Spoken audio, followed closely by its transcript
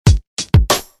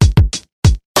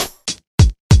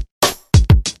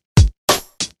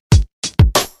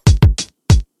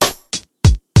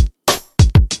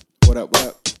What up, what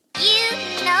up? You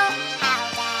know how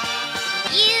that.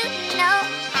 You know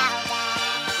how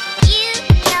that. You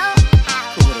know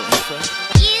how Cool little intro.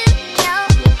 You know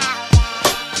how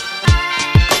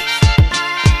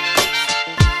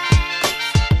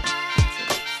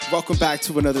that. Welcome back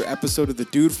to another episode of the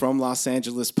Dude from Los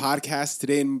Angeles podcast.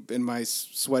 Today in my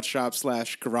sweatshop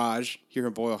 / garage here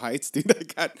in Boyle Heights, dude, I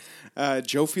got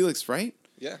Joe Felix, right?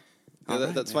 Yeah, All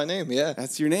right, that's man. my name. Yeah,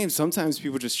 That's your name. Sometimes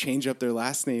people just change up their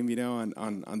last name,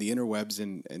 on the interwebs,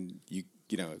 and you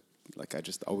know, like I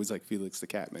just always like Felix the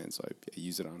Cat, man. So I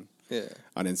use it on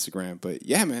Instagram. But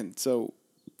yeah, man. So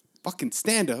fucking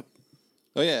stand up.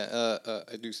 Oh yeah,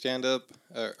 I do stand up.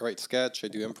 I write sketch. I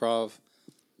do improv.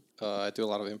 I do a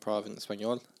lot of improv in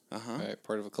Espanol.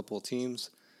 Part of a couple of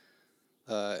teams.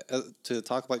 To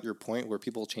talk about your point where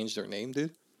people change their name,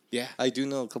 dude. Yeah. I do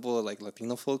know a couple of like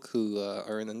Latino folk who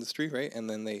are in the industry, right? And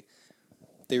then they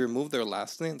remove their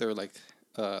last name, their like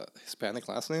Hispanic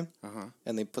last name,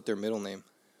 and they put their middle name,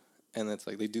 and it's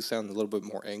like they do sound a little bit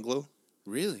more Anglo.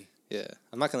 Really? Yeah,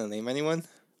 I'm not gonna name anyone.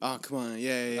 Oh, come on.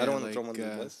 Yeah. I don't want to like, throw them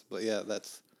on the list, but yeah,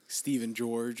 that's Stephen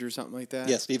George or something like that.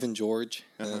 yeah, Stephen George,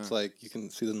 and it's like you can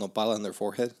see the nopal on their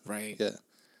forehead. Right.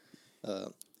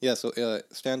 Yeah. So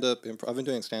stand up. I've been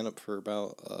doing stand up for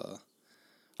about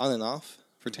on and off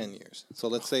for 10 years. So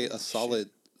let's say a solid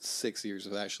 6 years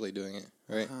of actually doing it.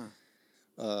 Right.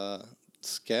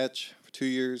 Sketch for 2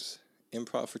 years,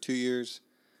 improv for 2 years,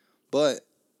 but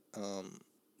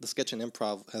the sketch and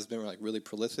improv has been like really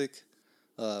prolific,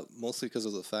 mostly because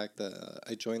of the fact that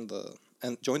I joined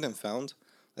and found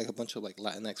like a bunch of like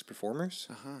Latinx performers.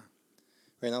 Right,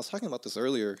 and I was talking about this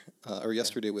earlier or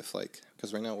yesterday with like,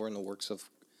 because right now we're in the works of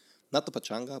not the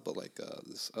Pachanga, but like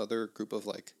this other group of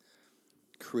like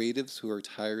creatives who are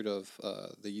tired of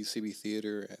the UCB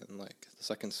theater and like the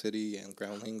Second City and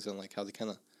Groundlings, and like how they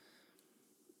kind of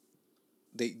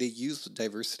they use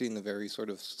diversity in a very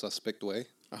sort of suspect way,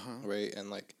 right?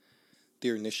 And like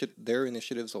their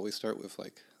initiatives always start with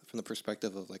like from the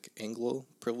perspective of like Anglo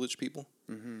privileged people.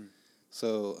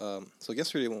 So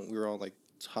yesterday when we were all like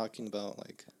talking about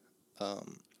like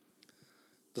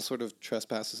the sort of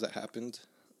trespasses that happened,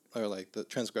 or like the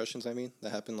transgressions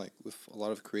that happened like with a lot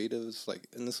of creatives, like,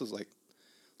 and this was like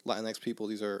Latinx people,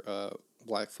 these are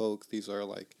black folk, these are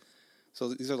like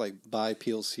bi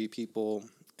PLC people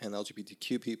and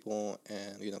LGBTQ people,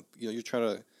 and you know you're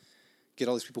trying to get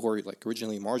all these people who are like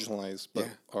originally marginalized but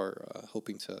are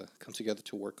hoping to come together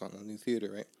to work on a new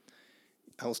theater, right?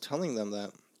 I was telling them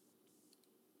that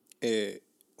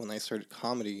when I started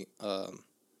comedy, I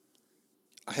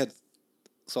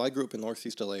grew up in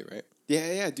Northeast LA, right?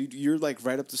 Yeah, dude. You're like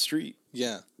right up the street.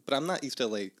 Yeah, but I'm not East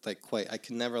LA like quite. I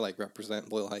can never like represent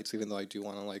Boyle Heights, even though I do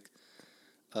want to like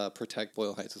protect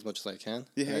Boyle Heights as much as I can.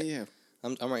 Yeah, right? yeah.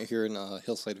 I'm right here in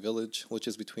Hillside Village, which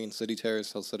is between City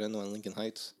Terrace, El Sereno, and Lincoln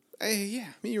Heights. Hey, yeah.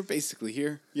 I mean, you're basically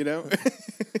here. You know,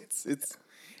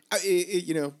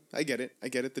 I get it. I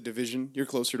get it. The division. You're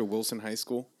closer to Wilson High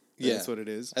School. Yeah, that's what it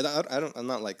is. I'm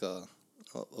not like a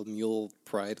mule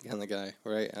pride kind of guy,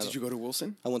 right? Did you go to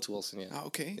Wilson? I went to Wilson, yeah. Oh,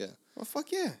 okay. Yeah. Well,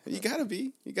 fuck yeah. You gotta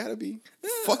be.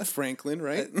 Fuck Franklin,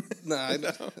 right?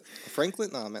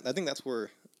 Franklin? No, man. I think that's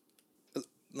where...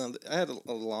 No, I had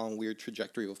a long, weird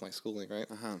trajectory with my schooling, right?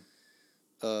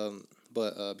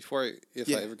 But before I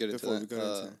ever get into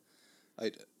that,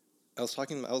 I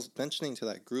was mentioning to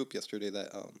that group yesterday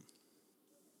that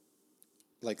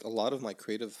like a lot of my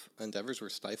creative endeavors were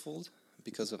stifled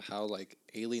because of how like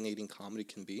alienating comedy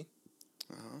can be.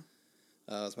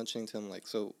 I was mentioning to him like,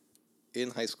 so in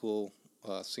high school,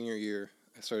 senior year,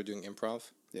 I started doing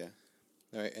improv. Yeah.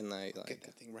 Right, and I like get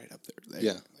that thing right up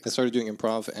there. I started doing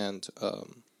improv, and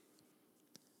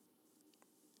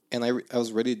I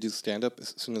was ready to do stand up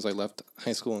as soon as I left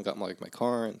high school and got my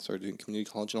car and started doing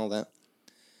community college and all that.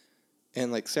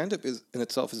 And like stand up is in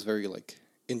itself is very like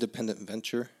independent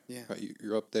venture. Yeah. Right?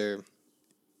 You're up there,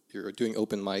 you're doing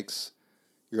open mics,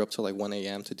 you're up till like 1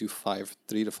 a.m. to do 3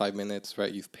 to 5 minutes,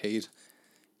 right? You've paid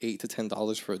 $8 to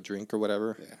 $10 for a drink or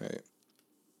whatever, right?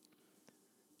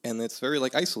 And it's very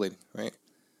like isolating, right?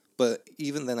 But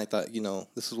even then I thought,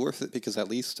 this is worth it because at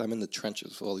least I'm in the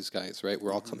trenches with all these guys, right?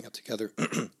 We're all coming up together.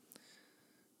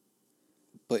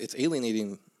 But it's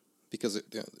alienating because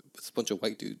it's a bunch of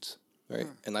white dudes, right?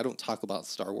 And I don't talk about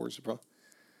Star Wars, bro.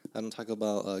 I don't talk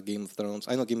about Game of Thrones.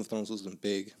 I know Game of Thrones wasn't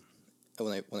big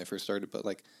when I first started, but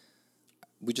like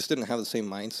we just didn't have the same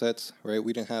mindsets, right?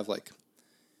 We didn't have like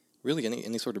really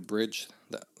any sort of bridge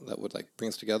that would like bring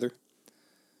us together.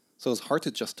 So it was hard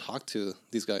to just talk to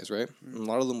these guys, right? And a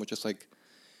lot of them were just like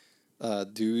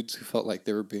dudes who felt like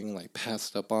they were being like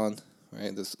passed up on,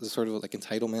 right? This sort of like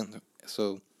entitlement.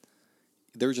 So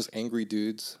they were just angry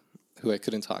dudes who I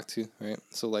couldn't talk to, right?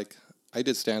 So like I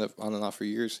did stand up on and off for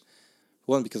years.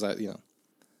 One, because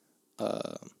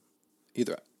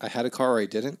either I had a car or I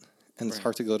didn't, and it's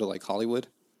hard to go to like Hollywood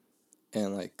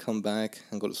and like come back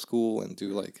and go to school and do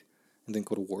like and then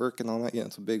go to work and all that. Yeah,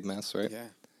 it's a big mess, right? Yeah.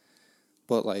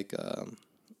 But like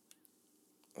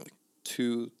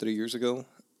 2-3 years ago,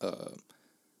 I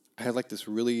had like this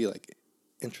really like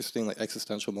interesting like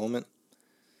existential moment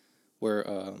where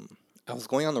I was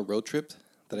going on a road trip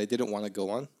that I didn't want to go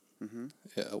on. Mm-hmm.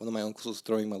 One of my uncles was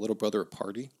throwing my little brother a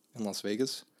party in Las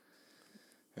Vegas.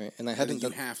 Right, and I hadn't. You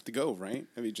have to go, right?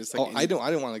 I mean, just like I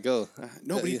didn't want to go.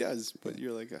 Nobody does, but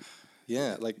you're like,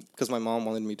 yeah, like because my mom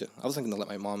wanted me to. I wasn't gonna let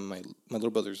my mom. My little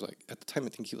brother's like at the time. I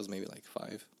think he was maybe like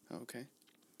 5. Okay.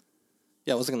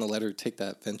 Yeah, I wasn't gonna let her take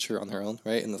that venture on her own,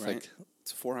 right? And it's like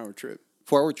it's a 4-hour trip.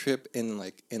 4-hour trip in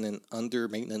an under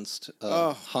maintenance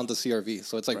Honda CRV,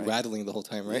 so it's like rattling the whole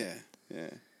time, right? Yeah.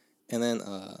 And then,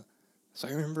 so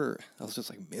I remember I was just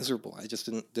like miserable. I just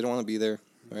didn't want to be there.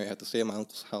 Right, I had to stay at my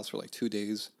uncle's house for like 2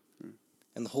 days,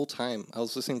 and the whole time I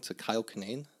was listening to Kyle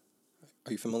Kinane.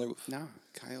 Are you familiar with? No,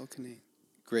 Kyle Kinane.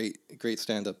 Great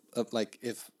stand-up. Like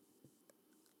if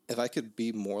I could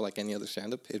be more like any other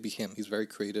stand-up, it'd be him. He's very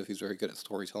creative. He's very good at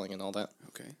storytelling and all that.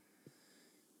 Okay.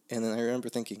 And then I remember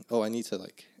thinking, oh, I need to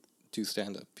like do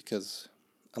stand-up because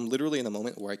I'm literally in a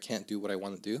moment where I can't do what I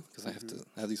want to do because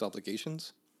I have these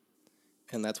obligations,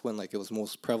 and that's when like it was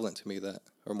most prevalent to me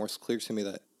or most clear to me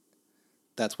that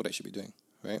that's what I should be doing,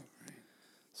 right?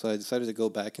 So I decided to go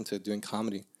back into doing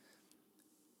comedy.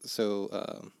 So,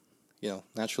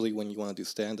 naturally when you want to do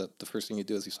stand-up, the first thing you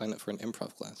do is you sign up for an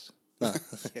improv class. Yeah,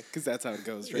 because that's how it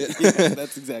goes, right? Yeah,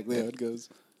 that's exactly how it goes.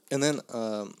 And then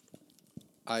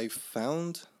I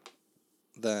found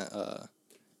that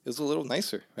it was a little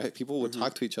nicer, right? People would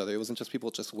talk to each other. It wasn't just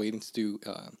people just waiting to do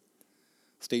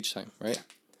stage time, right?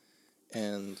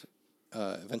 And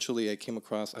eventually I came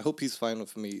across, I hope he's fine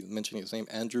with me mentioning his name,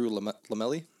 Andrew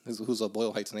Lamelli, who's a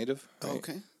Boyle Heights native. Right? Oh,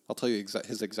 okay. I'll tell you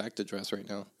his exact address right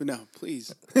now. No,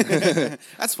 please.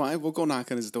 That's fine. We'll go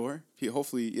knock on his door.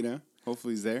 Hopefully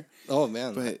he's there. Oh,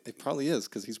 man. But it probably is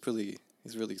because he's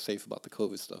really safe about the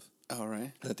COVID stuff. All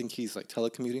right. And I think he's like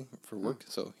telecommuting for work,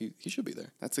 so he should be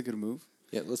there. That's a good move.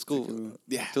 Yeah, let's go do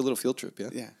a little field trip, yeah?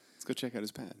 Yeah, let's go check out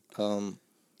his pad.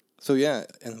 So yeah,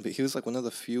 but he was like one of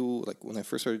the few, like when I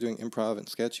first started doing improv and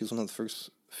sketch, he was one of the first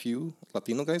few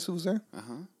Latino guys who was there.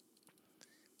 Uh-huh.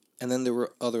 And then there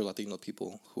were other Latino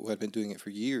people who had been doing it for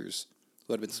years,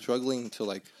 who had been struggling to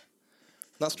like,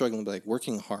 not struggling, but like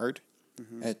working hard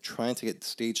at trying to get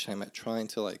stage time, at trying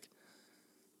to like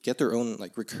get their own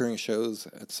like recurring shows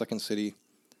at Second City,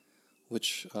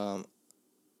 which,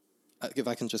 if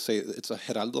I can just say, it's a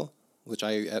Geraldo, which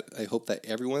I hope that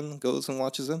everyone goes and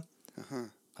watches them.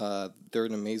 Uh-huh. They're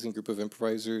an amazing group of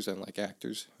improvisers and like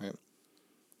actors, right?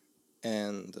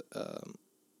 And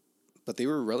but they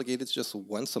were relegated to just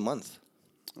once a month.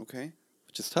 Okay.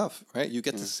 Which is tough, right? You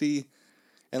get to see,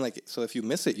 and like, so if you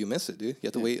miss it, dude. You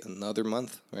have to wait another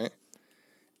month, right?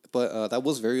 But that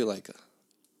was very like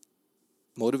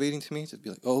motivating to me to be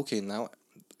like, oh, okay,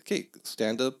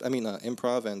 stand up. I mean,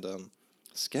 improv and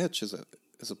sketch is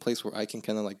a place where I can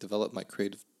kind of like develop my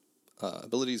creative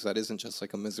abilities that isn't just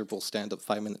like a miserable stand-up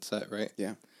 5-minute set, right?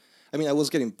 Yeah. I mean, I was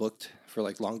getting booked for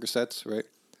like longer sets, right?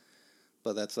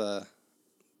 But that's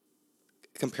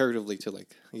comparatively to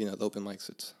like, the open mics,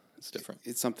 it's different.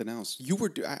 It's something else.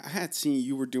 I had seen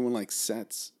you were doing like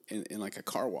sets in like a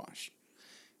car wash.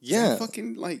 Yeah.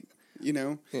 Fucking like,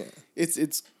 Yeah.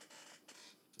 It's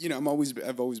I've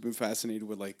always been fascinated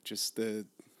with like just the,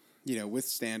 with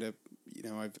stand up,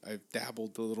 I've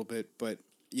dabbled a little bit, but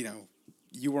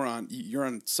you're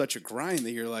on such a grind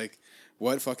that you're like,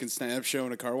 what, fucking stand-up show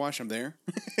in a car wash? I'm there.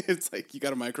 It's like you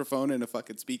got a microphone and a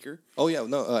fucking speaker. Oh, yeah.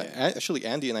 No, actually,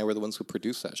 Andy and I were the ones who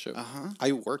produced that show. Uh-huh.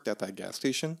 I worked at that gas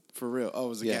station. For real? Oh, it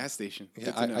was a gas station.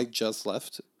 Yeah, I just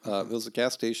left. It was a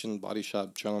gas station, body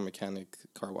shop, general mechanic,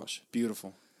 car wash.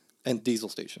 Beautiful. And diesel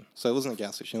station. So it wasn't a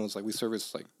gas station. It was like we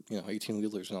serviced like,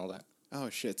 18-wheelers and all that. Oh,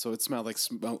 shit. So it smelled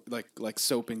like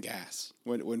soap and gas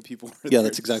when people were there. Yeah,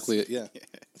 that's exactly it. Yeah.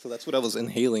 So that's what I was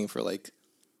inhaling for like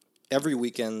every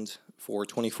weekend for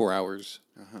 24 hours.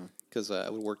 Because I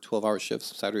would work 12-hour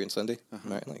shifts Saturday and Sunday.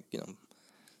 Right? Like,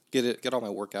 get all my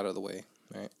work out of the way.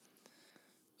 Right.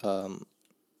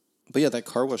 But yeah, that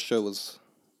car wash show was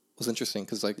interesting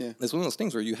because like it's one of those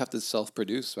things where you have to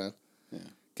self-produce, man. Yeah.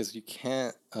 Because you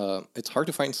can't. It's hard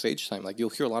to find stage time. Like you'll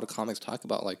hear a lot of comics talk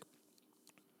about like.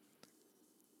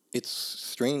 It's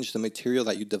strange the material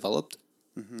that you developed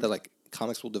that like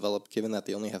comics will develop, given that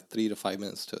they only have 3 to 5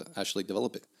 minutes to actually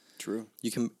develop it. True.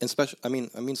 You can, especially. I mean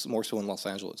more so in Los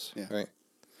Angeles, right?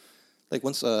 Like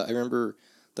once, I remember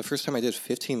the first time I did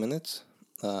 15 minutes.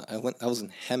 I was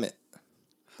in Hemet.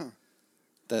 Huh.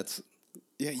 That's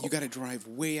Yeah, you got to drive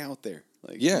way out there.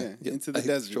 Like yeah, into the I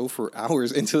desert. drove for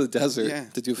hours into the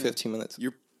desert to do 15 minutes.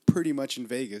 You're pretty much in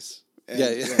Vegas. And,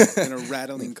 Yeah. in a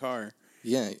rattling car.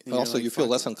 Yeah. you're Also, like, you feel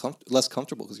 "Fuck less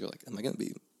comfortable because you're like, am I going to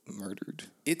be murdered?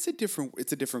 It's a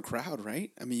different crowd,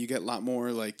 right? I mean, you get a lot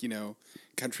more like,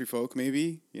 country folk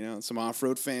maybe, some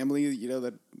off-road family,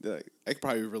 that I could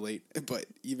probably relate. But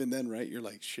even then, right, you're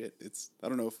like, shit, I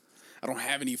don't know if I don't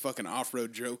have any fucking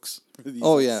off-road jokes for these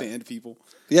sand people.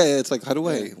 Yeah, it's like,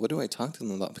 what do I talk to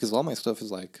them about? Because all my stuff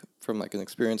is like from like an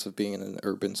experience of being in an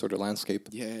urban sort of landscape.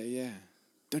 Yeah.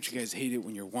 Don't you guys hate it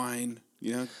when your wine,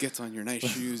 gets on your nice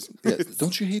shoes? Yeah,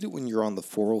 don't you hate it when you're on the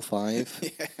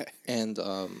 405 and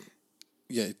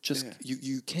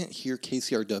you can't hear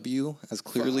KCRW as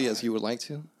clearly as you would like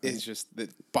to? It's just the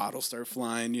bottles start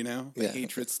flying, The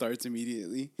hatred starts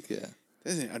immediately. Yeah.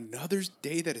 Isn't it another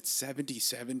day that it's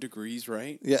 77 degrees,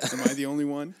 right? Yeah. Am I the only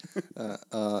one?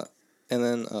 And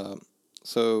then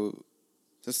so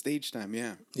stage time,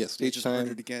 yeah. Yeah, stage it's time.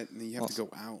 harder to get, and then you have to go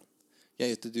out.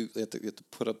 Yeah, you have to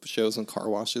put up shows in car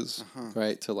washes,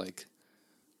 right? To like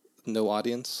no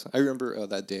audience. I remember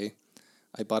that day,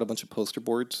 I bought a bunch of poster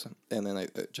boards, and then I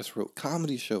just wrote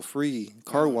comedy show free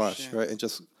car wash, shit. right? And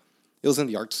it was in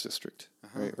the Arts District,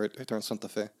 right there in Santa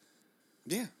Fe.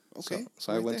 Yeah. Okay.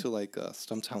 So I went to like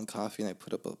Stumptown Coffee, and I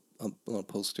put up a little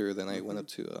poster. Then I went up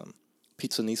to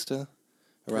Pizzanista,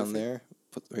 around there,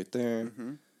 put right there.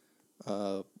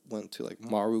 Went to like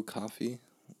Maru Coffee,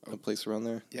 a place around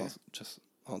there. Yeah. Just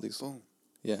all these. Boom.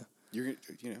 Yeah. You're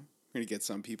gonna get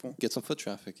some people. Get some foot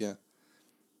traffic, yeah.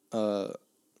 But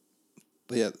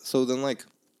yeah, so then like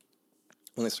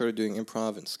when I started doing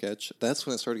improv and sketch, that's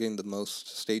when I started getting the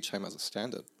most stage time as a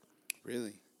stand-up.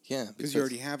 Really? Yeah, because you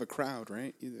already have a crowd,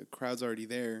 right? The crowd's already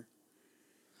there.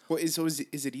 Well, is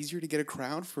it easier to get a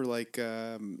crowd for like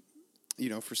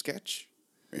for sketch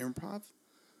or improv?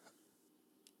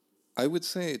 I would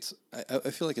say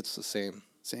I feel like it's the same.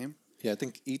 Same? Yeah, I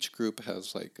think each group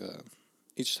has like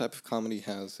each type of comedy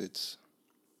has its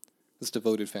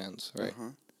devoted fans, right?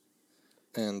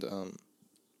 And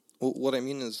what I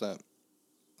mean is that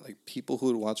like people who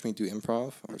would watch me do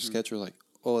improv or sketch are like,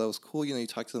 oh, that was cool. You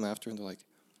talk to them after and they're like,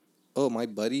 oh, my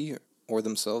buddy or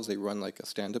themselves, they run like a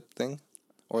stand-up thing,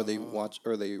 or they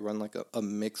run like a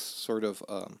mixed sort of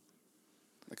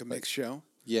like a mixed show.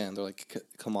 Yeah, and they're like,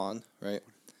 come on, right?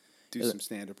 Do some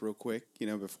stand-up real quick,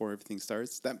 before everything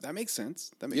starts. That makes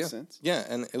sense. That makes sense. Yeah,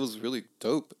 and it was really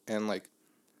dope. And like,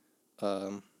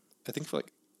 I think for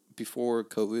like before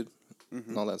COVID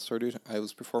and all that started, I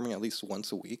was performing at least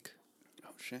once a week.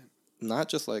 Oh shit! Not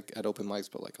just like at open mics,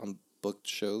 but like on booked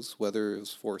shows, whether it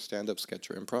was for stand-up, sketch,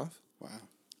 or improv. Wow.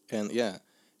 And yeah,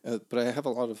 but I have a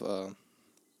lot of.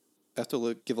 I have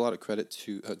to give a lot of credit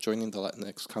to joining the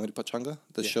Latinx Comedy Pachanga,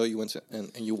 the show you went to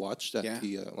and you watched at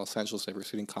the Los Angeles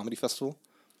Diversity Comedy Festival.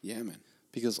 Yeah, man.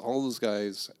 Because all those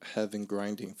guys have been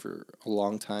grinding for a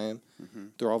long time.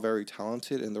 They're all very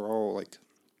talented, and they're all like.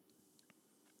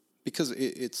 Because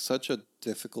it's such a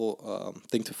difficult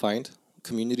thing to find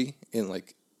community in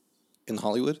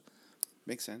Hollywood.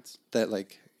 Makes sense. That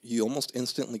like you almost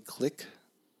instantly click,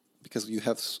 because you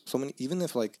have so many. Even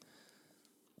if like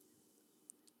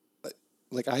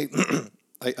I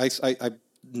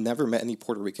never met any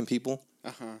Puerto Rican people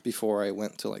before I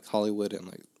went to like Hollywood and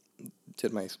like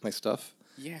did my stuff.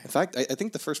 Yeah. In fact, I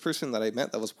think the first person that I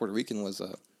met that was Puerto Rican was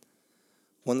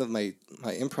one of my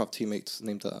improv teammates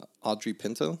named Audrey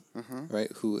Pinto,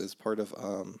 right? Who is part of.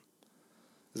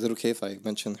 Is it okay if I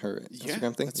mention her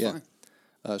Instagram thing? That's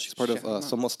fine. She's part of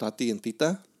Somos Tati and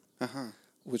Tita,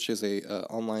 which is a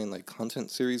online like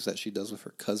content series that she does with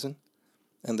her cousin,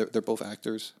 and they're both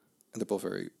actors. And they're both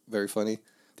very, very funny.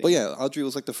 But yeah, Audrey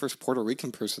was like the first Puerto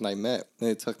Rican person I met. And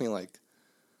it took me I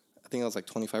think I was like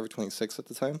 25 or 26 at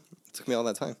the time. It took me all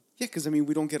that time. Yeah, because I mean,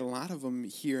 we don't get a lot of them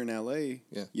here in LA.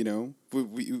 Yeah.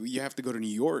 You have to go to New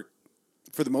York.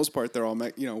 For the most part, they're all,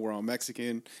 we're all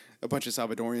Mexican. A bunch of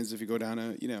Salvadorians if you go down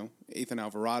to, 8th and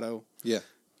Alvarado. Yeah.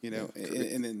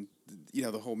 And then,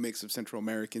 the whole mix of Central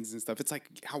Americans and stuff. It's like,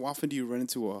 how often do you run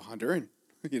into a Honduran?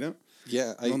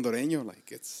 Yeah, Hondureño,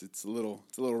 like it's a little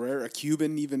rare. A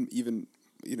Cuban, even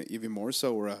more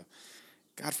so. Or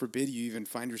God forbid you even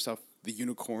find yourself the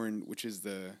unicorn, which is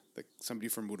the somebody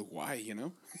from Uruguay.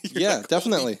 Yeah, like,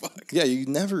 definitely. Yeah, you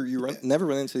never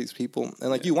run into these people,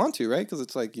 and like you want to, right? Because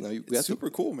it's like it's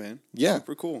super cool, man. Yeah,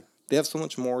 super cool. They have so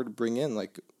much more to bring in.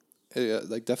 Like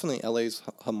definitely LA's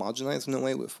homogenized in a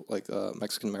way with like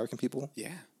Mexican American people.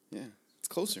 Yeah, it's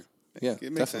closer. Yeah,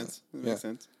 it makes sense. It makes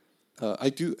sense.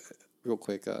 real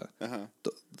quick. Uh-huh.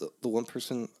 The one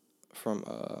person from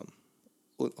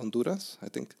Honduras, I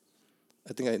think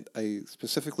I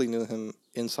specifically knew him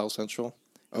in South Central,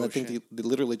 and Oh, I think shit. they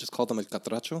literally just called him El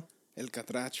Catracho, El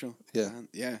Catracho. Yeah.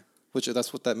 Yeah. which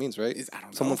that's what that means, right? I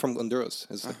don't Someone know. from Honduras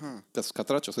is like, that's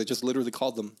Catracho. So they just literally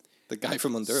called them the guy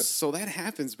from Honduras. So that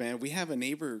happens, man. We have a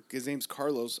neighbor. His name's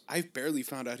Carlos. I barely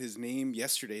found out his name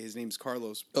yesterday. His name's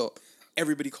Carlos. Oh,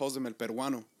 Everybody calls him El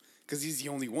Peruano because he's the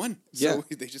only one. Yeah. So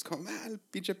they just call him El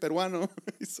Pinche Peruano.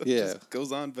 So Yeah. it just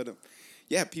goes on. But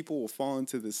yeah, people will fall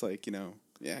into this like,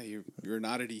 you're an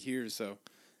oddity here. So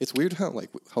it's weird how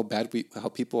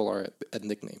people are at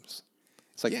nicknames.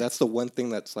 It's like Yeah. that's the one thing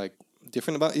that's like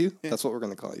different about you. Yeah. That's what we're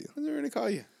gonna call you. they're going to call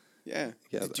you. Yeah.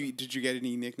 Yeah, Did you get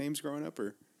any nicknames growing up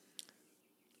or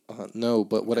No,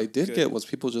 but what I did Good. get was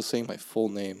people just saying my full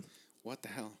name what the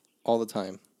hell? all the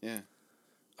time. Yeah.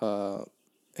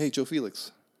 Hey, Joe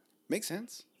Felix. Makes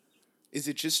sense. Is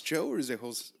it just Joe or is it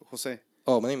Jose?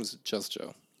 Oh, my name is just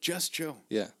Joe. Just Joe.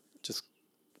 Yeah, just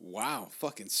Wow,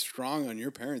 fucking strong on your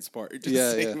parents' part. Just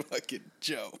Yeah, saying yeah. fucking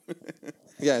Joe.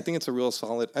 yeah. I think it's a real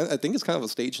solid. I think it's kind of a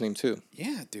stage name too.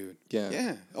 Yeah, dude. Yeah.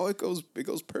 Yeah. Oh, it goes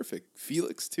perfect.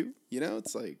 Felix too.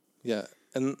 It's like Yeah,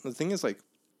 and the thing is like,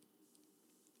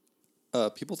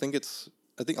 people think it's.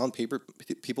 I think on paper,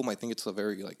 people might think it's a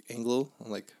very like Anglo,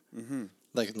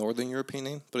 like Northern European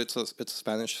name, but it's a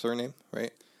Spanish surname,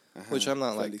 right? Which I'm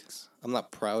not like. Felix. I'm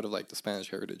not proud of like the Spanish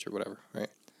heritage or whatever, right?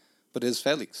 But it is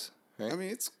Felix, right? I mean,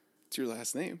 it's your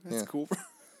last name. That's Yeah. cool.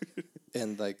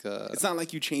 And like, It's not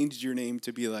like you changed your name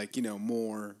to be like,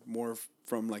 more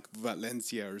from like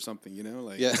Valencia or something,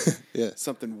 like yeah, yeah,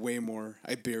 something way more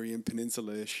Iberian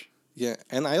Peninsula-ish. yeah.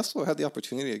 And I also had the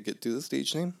opportunity to do the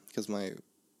stage name because my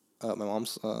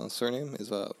mom's surname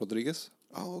is Rodriguez.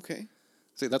 Oh, okay.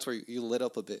 So that's where you lit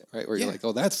up a bit, right? Where Yeah. you're like,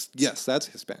 oh, that's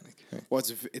Hispanic. Right? Well,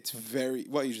 it's very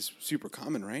you're just super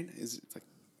common, right? It's like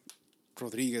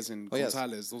Rodriguez and yes.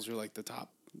 Gonzalez. Those are like the top.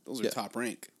 Those are Yeah. top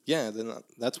rank. Yeah, then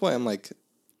that's why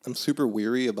I'm super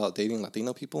weary about dating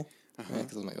Latino people, right?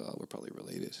 Because I'm like, oh, we're probably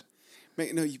related.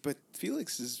 Man, no, but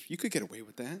Felix you could get away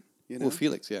with that. Well,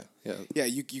 Felix, yeah. Yeah,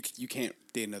 you can't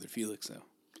date another Felix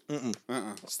though.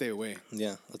 Stay away.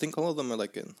 Yeah, I think all of them are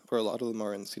or a lot of them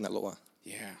are in Sinaloa.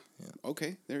 Yeah.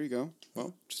 Okay, there you go.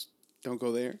 Well, just don't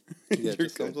go there. Yeah, You're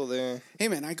just good. don't go there. Hey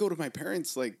man, I go to my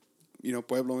parents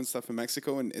Pueblo and stuff in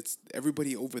Mexico, and it's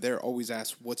everybody over there always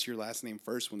asks what's your last name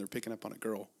first when they're picking up on a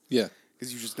girl Yeah,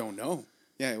 because you just don't know.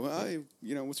 Yeah, well,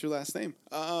 what's your last name?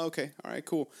 Oh, okay, all right,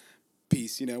 cool.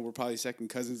 Peace. We're probably second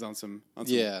cousins on some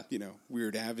Yeah.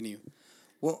 weird avenue.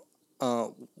 well,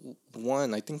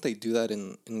 one, I think they do that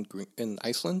in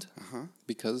Iceland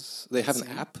because they have an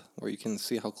app where you can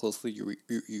see how closely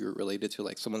you're related to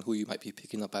like someone who you might be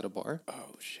picking up at a bar.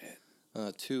 Oh shit.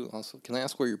 Two, also, can I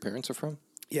ask where your parents are from?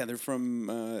 Yeah, they're from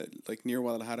like near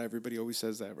Guadalajara. Everybody always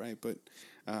says that, right? But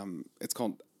it's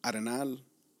called Arenal,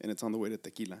 and it's on the way to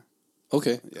Tequila.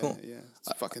 Okay, Yeah, cool. yeah, it's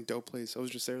a fucking dope place. I was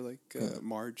just there like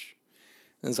March.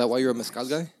 And is that why you're a mezcal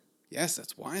guy? Yes,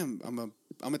 that's why I'm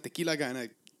a tequila guy, and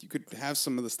you could have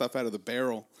some of the stuff out of the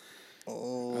barrel.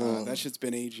 Oh, That shit's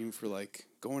been aging for like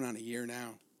going on a year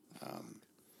now.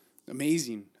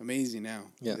 Amazing now.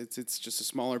 Yeah. It's just a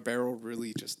smaller barrel.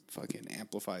 Really, just fucking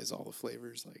amplifies all the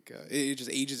flavors. Like it just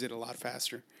ages it a lot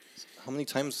faster. how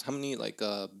many like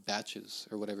batches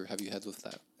or whatever have you had with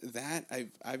that? That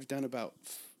I've done about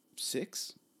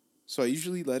 6. So I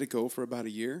usually let it go for about a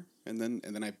year, and then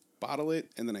I bottle it,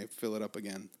 and then I fill it up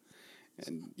again.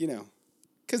 And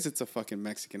because it's a fucking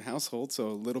Mexican household, so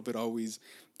a little bit always,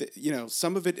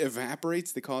 some of it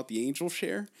evaporates. They call it the angel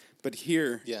share. But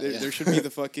here, there should be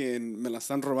the fucking, me la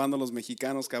están robando los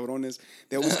mexicanos, cabrones.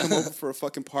 They always come over for a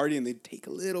fucking party and they take a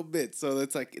little bit. So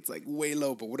it's like way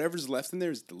low, but whatever's left in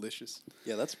there is delicious.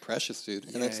 Yeah, that's precious, dude.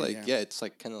 And Yeah, it's like, yeah. it's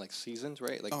like kind of like seasoned,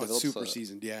 right? Like Oh, it's super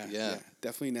seasoned. Yeah, yeah.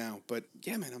 definitely now. But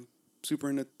yeah, man, I'm super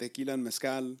into tequila and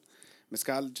mezcal.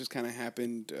 Mezcal just kind of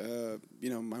happened.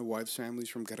 My wife's family's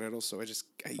from Guerrero, so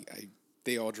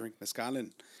they all drink mezcal,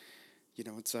 and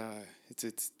it's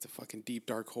the fucking deep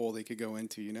dark hole they could go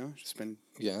into. Just spend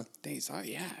days. Oh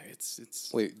yeah,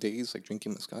 it's. Wait, days like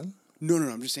drinking mezcal? No.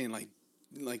 I'm just saying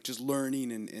like just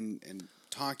learning and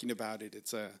talking about it.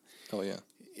 It's Oh yeah.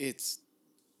 it's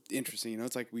interesting.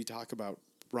 It's like we talk about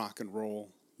rock and roll.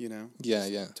 Yeah,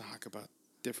 Just yeah. Talk about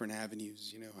different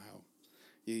avenues. How.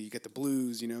 You get the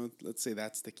blues, let's say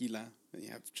that's tequila, and you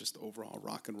have just overall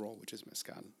rock and roll, which is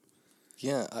mezcal.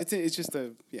 Yeah, It's just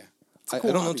a, yeah. It's a I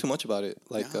cool don't know hobby. too much about it.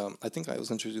 Like, Yeah. I think I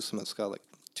was introduced to mezcal like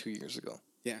 2 years ago.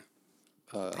 Yeah.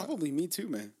 Probably me too,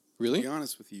 man. Really? To be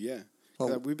honest with you, yeah. Oh.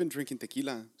 'Cause we've been drinking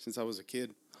tequila since I was a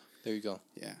kid. There you go.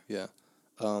 Yeah. Yeah.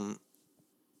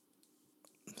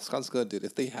 Scott's good, dude.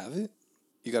 If they have it,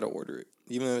 you gotta order it,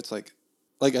 even if it's like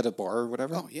at a bar or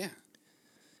whatever. Oh yeah.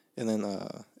 And then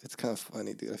it's kind of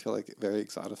funny, dude. I feel like very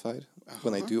exotified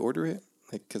when I do order it,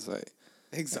 like because I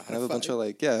have a bunch of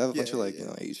like bunch of like you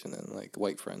know Asian and like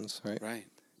white friends, right? Right.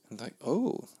 And like,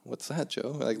 oh, what's that,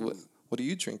 Joe? Like, what are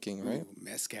you drinking, right? Ooh,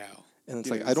 mezcal. And it's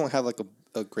like I don't have like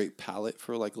a great palate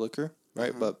for like liquor,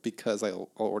 right? But because I'll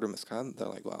order mezcal, they're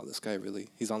like, wow, this guy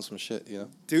he's on some shit, you know?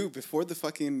 Dude, before the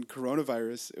fucking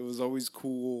coronavirus, it was always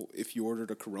cool if you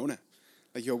ordered a Corona.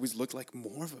 Like, you always looked like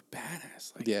more of a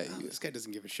badass. Like, this guy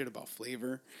doesn't give a shit about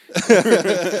flavor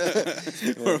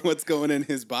or what's going in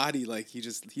his body. Like,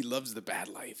 he loves the bad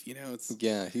life, you know?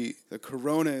 The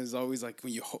Corona is always like,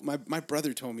 when my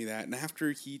brother told me that, and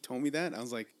after he told me that, I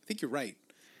was like, I think you're right.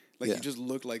 Like, you just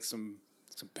look like some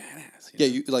badass.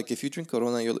 You like if you drink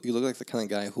Corona, you look like the kind of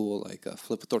guy who will like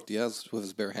flip tortillas with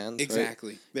his bare hands.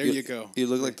 Exactly. Right? There you go. You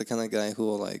look like the kind of guy who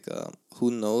will like who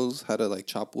knows how to like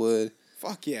chop wood.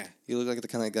 Fuck yeah. You look like the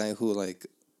kind of guy who like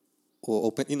will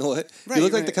open. You know what? Right, you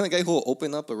look like the kind of guy who will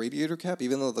open up a radiator cap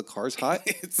even though the car's hot,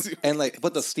 and like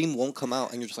but the steam won't come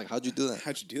out, and you're just like, how'd you do that?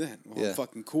 How'd you do that? Well, I'm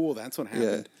fucking cool. That's what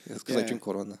happened. Yeah, it's because I drink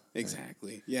Corona.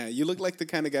 Exactly. Yeah, you look like the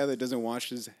kind of guy that doesn't wash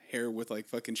his hair with like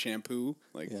fucking shampoo.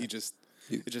 Like it's just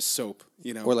soap,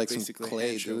 you know, or like basically some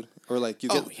clay, dude. Or like you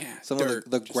get some dirt,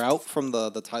 of the grout from the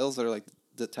tiles that are like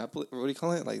the tablet. What do you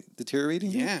call it? Like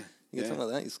deteriorating. Yeah. You get some of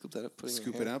that. You scoop that up.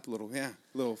 Scoop it up a little. Yeah,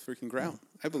 little freaking grout.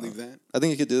 I believe that. I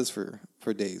think you could do this for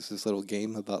days. This little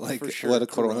game about like for sure. what a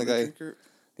Corona guy. Drinker.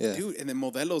 Yeah, dude. And then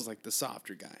Modelo's like the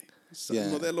softer guy. So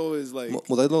Modelo is like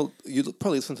Modelo. You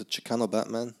probably listen to Chicano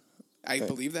Batman. I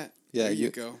believe that. Yeah, there you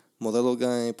go. Modelo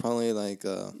guy, probably like.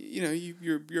 You know,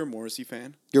 you're a Morrissey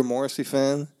fan. You're a Morrissey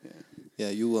fan. Yeah. Yeah,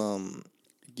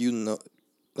 you know,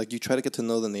 like you try to get to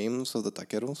know the names of the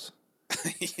taqueros.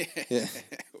 Yeah.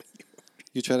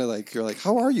 You try to like, you're like,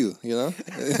 how are you? You know?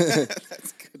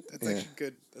 That's good. That's actually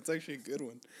good. That's actually a good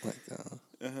one. Like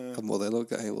a Modelo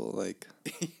guy will like,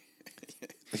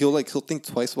 he'll think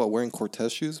twice about wearing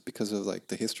Cortez shoes because of like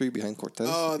the history behind Cortez.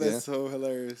 Oh, that's so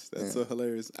hilarious. That's so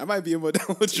hilarious. I might be a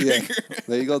Modelo drinker.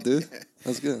 There you go, dude.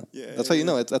 That's good. That's how you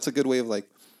know. That's a good way of like,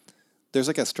 there's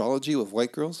like astrology with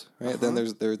white girls, right? Then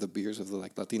there's the beers of the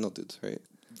like Latino dudes, right?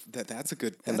 That's a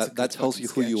good. And that tells you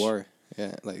who you are.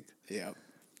 Yeah, like. Yeah.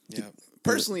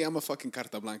 Personally, I'm a fucking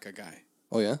Carta Blanca guy.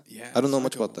 Oh yeah. Yeah. I don't know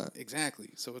much about that. Exactly.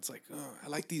 So it's like, I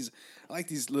like these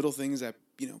little things that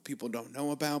people don't know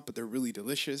about, but they're really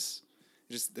delicious.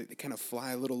 Just they kind of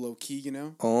fly a little low key, you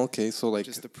know. Oh, okay. So like,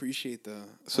 just appreciate the.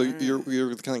 So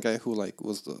you're the kind of guy who like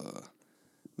was the.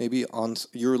 Maybe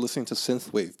you were listening to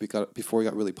synthwave before it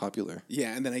got really popular.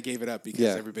 Yeah, and then I gave it up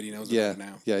because everybody knows about it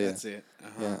now. Yeah, that's it.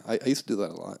 Yeah, I used to do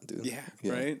that a lot, dude. Yeah,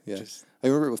 right. Yeah, I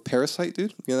remember it with Parasite,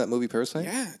 dude. You know that movie Parasite?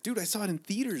 Yeah, dude, I saw it in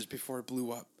theaters before it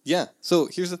blew up. Yeah. So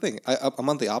here's the thing. I'm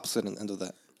on the opposite end of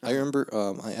that. I remember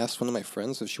I asked one of my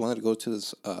friends if she wanted to go to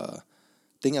this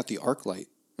thing at the ArcLight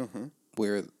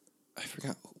where I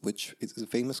forgot which is a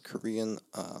famous Korean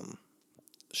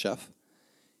chef.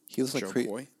 He was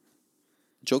like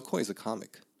Joe Coy is a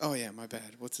comic. Oh yeah, my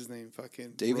bad. What's his name?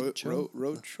 Fucking David Cho? Choi.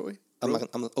 Roy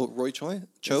Choi?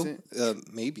 Cho?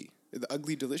 Maybe. The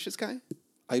ugly delicious guy?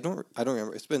 I don't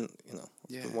remember. It's been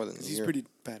it's been more than a year. He's pretty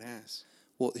badass.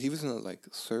 Well, he was gonna like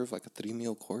serve like a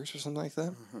 3-meal course or something like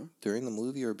that during the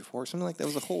movie or before, something like that.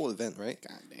 It was a whole event, right?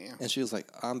 God damn. And she was like,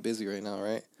 "I'm busy right now,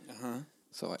 right?"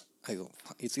 So I go.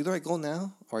 It's either I go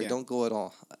now or I don't go at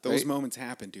all. Those moments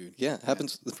happen, dude. Yeah, it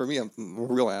happens for me. I'm a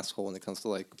real asshole when it comes to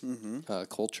like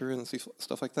culture and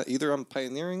stuff like that. Either I'm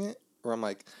pioneering it or I'm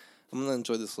like, I'm gonna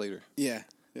enjoy this later. Yeah.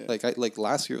 Like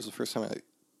last year was the first time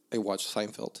I watched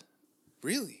Seinfeld.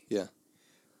 Really? Yeah.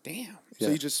 Damn. Yeah. So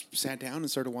you just sat down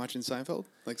and started watching Seinfeld,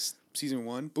 like season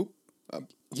 1. Boop. Up.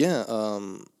 Yeah.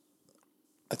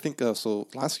 I think so.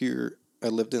 Last year I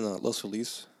lived in Los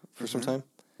Feliz for some time.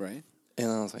 Right. And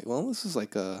I was like, well, this is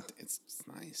like It's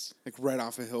nice. Like right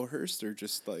off of Hillhurst or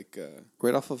just like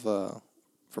right off of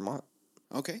Vermont.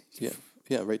 Okay.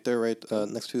 Yeah, right there, right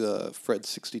next to Fred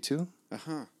 62.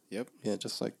 Yep. Yeah,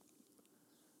 just like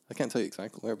I can't tell you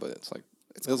exactly where, but it's like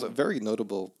it was a very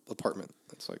notable apartment.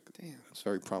 It's like it's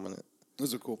very prominent. It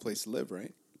was a cool place to live,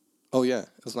 right? Oh yeah,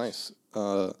 it was nice.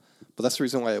 But that's the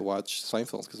reason why I watched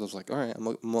Seinfeld, because I was like, all right,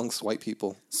 I'm amongst white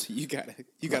people. So you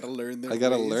gotta learn their I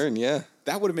gotta ways. learn, yeah.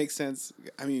 That would make sense.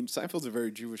 I mean, Seinfeld's a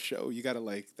very Jewish show. You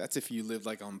gotta that's if you live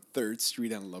like on 3rd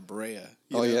Street on La Brea.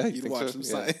 Yeah, you'd watch them.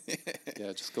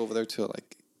 Yeah, just go over there to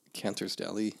like Cantor's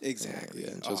Deli. Exactly.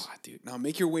 Yeah, just dude, now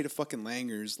make your way to fucking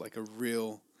Langer's like a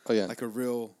real. Like a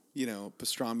real,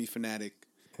 pastrami fanatic.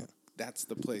 Yeah. That's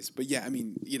the place. But yeah, I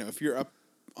mean, if you're up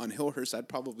on Hillhurst, I'd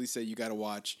probably say you got to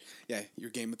watch, your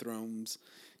Game of Thrones.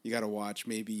 You got to watch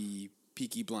maybe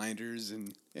Peaky Blinders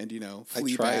and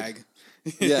Fleabag.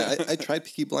 I tried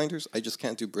Peaky Blinders. I just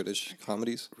can't do British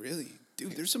comedies. Really?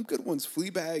 Dude, there's some good ones.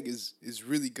 Fleabag is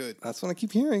really good. That's what I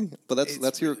keep hearing. But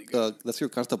that's really your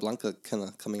Carta Blanca kind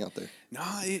of coming out there.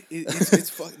 Nah, it's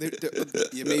fuck.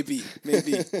 Yeah, maybe.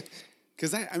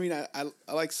 Because I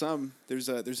like some. There's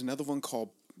another one called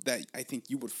that I think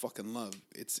you would fucking love.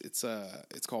 It's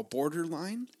called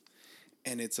Borderline,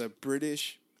 and it's a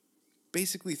British.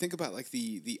 Basically, think about like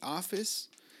the Office,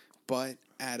 but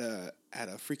at a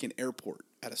freaking airport,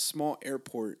 at a small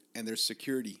airport, and there's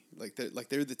security.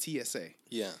 They're the TSA.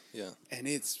 Yeah. And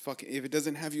it's fucking, if it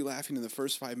doesn't have you laughing in the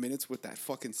first 5 minutes with that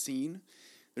fucking scene,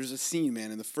 there's a scene,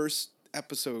 man, in the first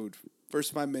episode,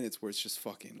 first 5 minutes where it's just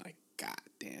fucking like, God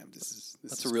damn,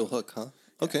 that's a real hook, huh?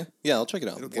 Yeah. Okay. Yeah, I'll check it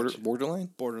out. Borderline?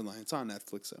 Borderline. It's on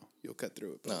Netflix, though. You'll cut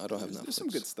through it. No, I don't have Netflix. There's some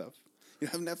good stuff. You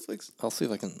don't have Netflix? I'll see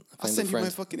if I can find I'll send you my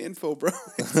fucking info, bro.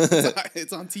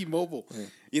 It's on T-Mobile.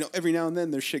 Yeah. Every now and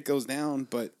then their shit goes down,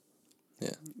 but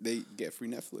they get free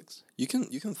Netflix. You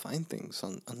can find things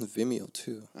on the Vimeo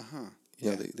too.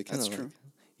 Yeah, they kind of, that's true.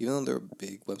 Even though they're a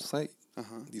big website,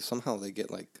 somehow they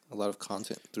get like a lot of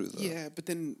content through the. Yeah, but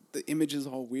then the image is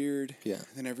all weird. Yeah. And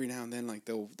then every now and then, like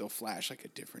they'll flash like a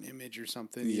different image or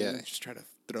something. Yeah. Just try to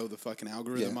throw the fucking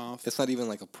algorithm off. It's not even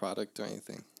like a product or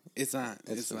anything. It's not.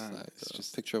 It's not. Like it's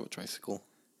just a picture of a tricycle.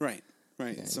 Right.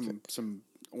 Yeah, some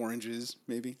oranges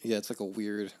maybe. Yeah, it's like a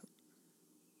weird.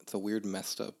 It's a weird,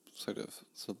 messed up sort of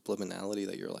subliminality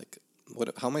that you're like,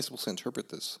 what? How am I supposed to interpret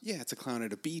this? Yeah, it's a clown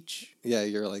at a beach. Yeah,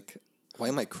 you're like, why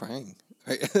am I crying?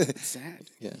 Right? It's sad.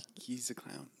 Yeah, he's a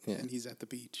clown. Yeah, and he's at the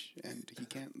beach, and he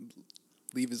can't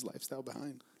leave his lifestyle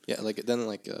behind. Yeah, like then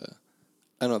I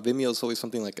don't know. Vimeo is always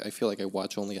something like I feel like I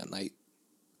watch only at night.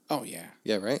 Oh yeah.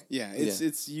 Yeah. Right. Yeah,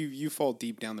 it's you fall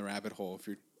deep down the rabbit hole if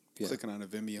you're clicking on a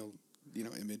Vimeo,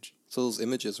 image. So those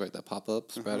images, right, that pop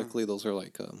up sporadically, those are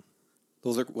like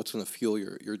those are what's going to fuel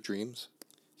your dreams.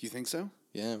 You think so?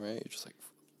 Yeah, right. You're just like,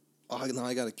 oh, now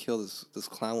I got to kill this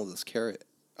clown with this carrot.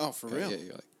 Oh, for real? Yeah,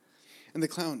 you're like, and the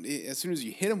clown, as soon as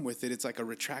you hit him with it, it's like a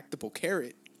retractable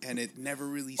carrot, and it never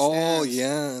really stabs. Oh,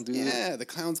 yeah, dude. Yeah, the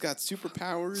clown's got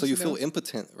superpowers. So you feel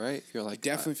impotent, right? You're like,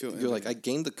 definitely feel You're like, I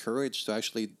gained the courage to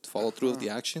actually follow through with the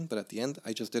action, but at the end,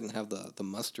 I just didn't have the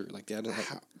muster. Like, I didn't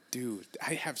have... Dude,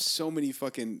 I have so many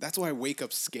fucking... That's why I wake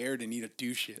up scared and need to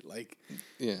do shit. Like,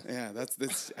 yeah,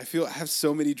 that's. I have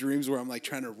so many dreams where I'm like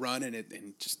trying to run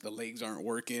and just the legs aren't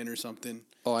working or something.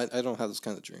 Oh, I don't have those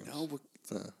kind of dreams. No, what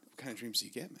kind of dreams do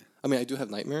you get, man? I mean, I do have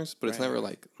nightmares, but it's never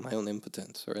like my own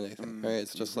impotence or anything, right?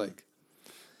 It's just like,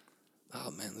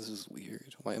 oh man, this is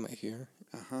weird. Why am I here?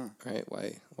 Right?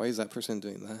 Why is that person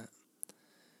doing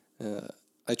that?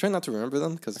 I try not to remember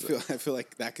them because I feel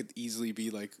like that could easily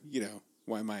be like,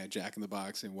 why am I a Jack in the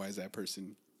Box and why is that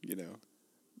person,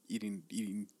 eating,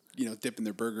 dipping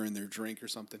their burger in their drink or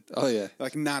something? Oh yeah,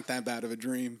 like not that bad of a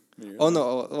dream. Oh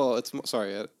no, well it's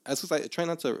sorry. I try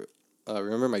not to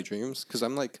remember my dreams because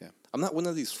I'm like I'm not one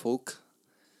of these folk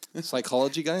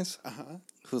psychology guys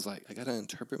who's like I gotta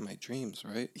interpret my dreams,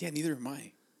 right? Yeah, neither am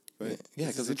I. But yeah,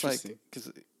 because it's like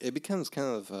because it becomes kind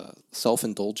of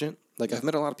self-indulgent. Like I've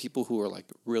met a lot of people who are like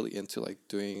really into like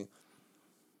doing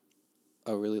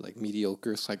a really like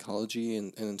mediocre psychology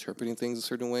and interpreting things in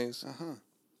certain ways.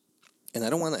 And I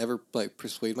don't want to ever like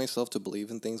persuade myself to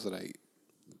believe in things that I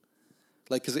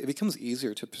like because it becomes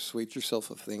easier to persuade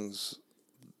yourself of things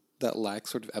that lack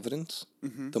sort of evidence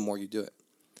the more you do it.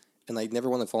 And I never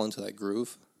want to fall into that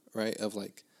groove, right? Of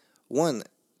like, one,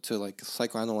 to like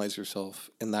psychoanalyze yourself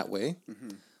in that way,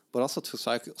 but also to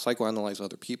psychoanalyze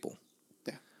other people.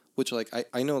 Yeah. Which like,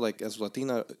 I know like as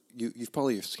Latina, you've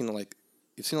probably seen a lot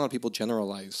of people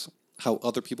generalize how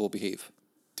other people behave.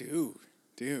 Dude.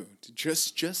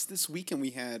 Just this weekend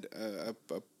we had a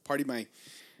party. My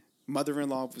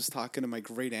mother-in-law was talking to my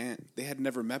great aunt. They had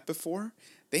never met before.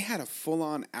 They had a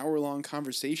full-on hour-long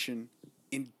conversation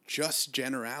in just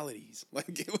generalities.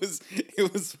 Like it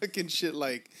was fucking shit.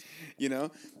 Like,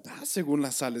 según la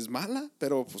sal es mala,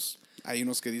 pero pues hay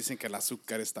unos que dicen que el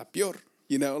azúcar está peor.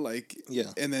 Like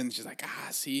And then she's like,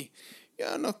 sí,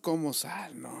 yo no como sal,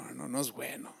 no es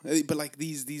bueno. But like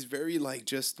these very like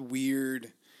just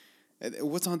weird.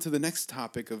 What's on to the next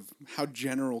topic of how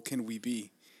general can we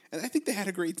be? And I think they had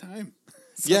a great time.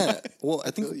 Well,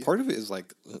 I think part of it is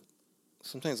like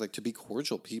sometimes like to be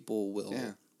cordial, people will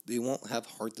they won't have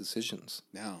hard decisions.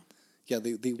 No. Yeah,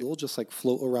 they will just like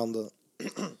float around the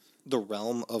the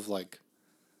realm of like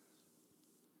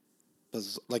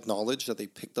knowledge that they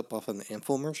picked up off an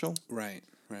infomercial. Right.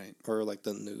 Or like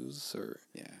the news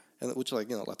and which like,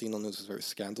 Latino news is very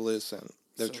scandalous and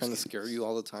They're trying to scare you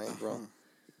all the time, bro.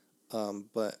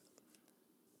 But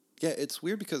yeah, it's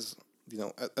weird because, you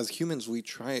know, as humans, we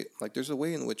try, like, there's a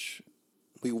way in which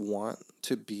we want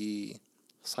to be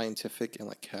scientific and,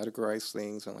 like, categorize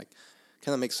things and, like,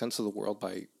 kind of make sense of the world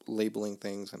by labeling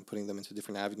things and putting them into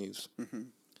different avenues. Mm-hmm.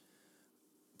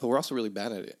 But we're also really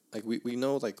bad at it. Like, we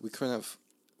know, like,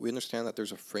 we understand that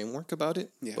there's a framework about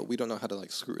it, but we don't know how to,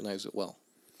 like, scrutinize it well.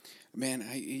 Man,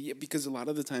 because a lot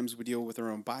of the times we deal with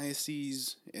our own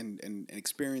biases and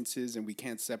experiences, and we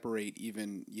can't separate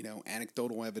even, you know,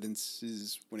 anecdotal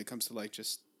evidences when it comes to, like,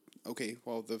 just, okay,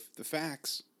 well, the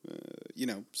facts, you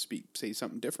know, say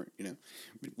something different, you know.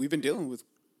 We've been dealing with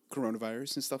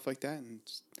coronavirus and stuff like that, and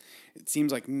it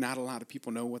seems like not a lot of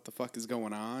people know what the fuck is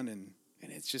going on, and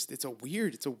it's a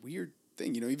weird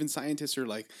thing, you know. Even scientists are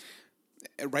like,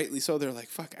 rightly so, they're like,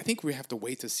 fuck, I think we have to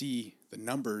wait to see the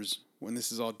numbers when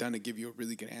this is all done to give you a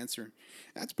really good answer.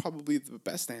 That's probably the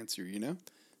best answer, you know?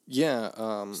 Yeah.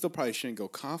 Still probably shouldn't go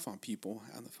cough on people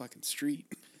on the fucking street.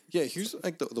 Yeah, here's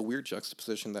like the weird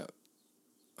juxtaposition that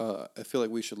I feel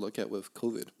like we should look at with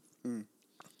COVID.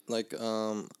 Like, I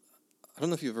don't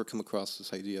know if you've ever come across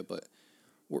this idea, but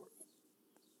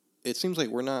it seems like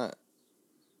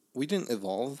we didn't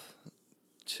evolve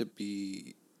to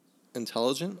be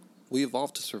intelligent. We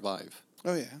evolved to survive.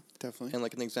 Oh, yeah, definitely. And,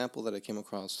 like, an example that I came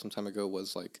across some time ago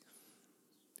was, like,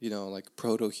 you know, like,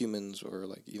 proto-humans or,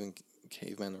 like, even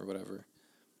cavemen or whatever.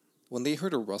 When they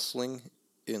heard a rustling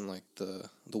in, like, the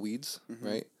weeds,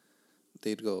 right,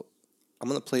 they'd go, I'm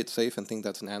going to play it safe and think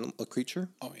that's a creature.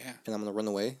 Oh, yeah. And I'm going to run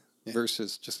away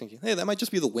versus just thinking, hey, that might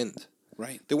just be the wind.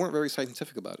 Right. They weren't very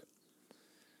scientific about it.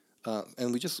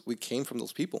 And we came from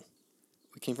those people.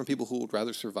 We came from people who would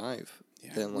rather survive.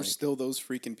 Yeah, than, we're like, still those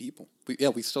freaking people.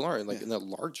 We still are, like, in a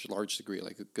large degree.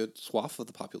 Like, a good swath of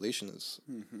the population is.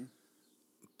 Mm-hmm.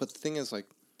 But the thing is, like,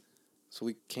 so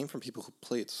we came from people who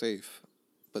play it safe,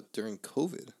 but during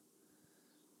COVID,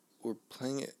 we're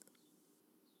playing it.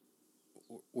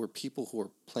 We're people who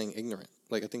are playing ignorant.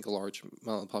 Like, I think a large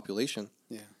amount of the population.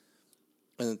 Yeah.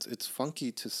 And it's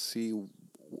funky to see,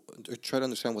 or try to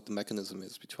understand what the mechanism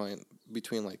is between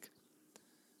like,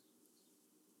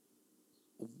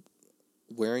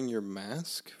 wearing your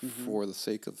mask for the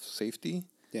sake of safety,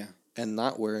 and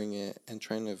not wearing it, and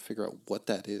trying to figure out what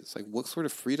that is. Like, what sort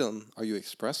of freedom are you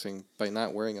expressing by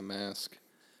not wearing a mask?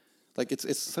 Like,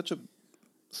 it's such a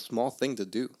small thing to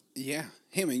do. Yeah.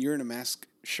 Hey, man, you're in a mask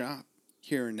shop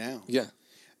here and now. Yeah.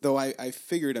 Though I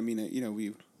figured, I mean, you know,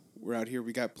 we're out here,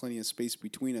 we got plenty of space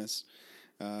between us.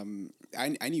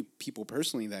 I knew people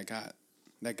personally that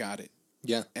got it.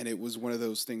 Yeah. And it was one of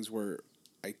those things where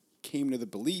I came to the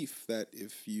belief that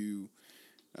if you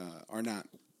are not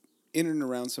in and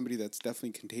around somebody that's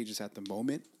definitely contagious at the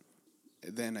moment,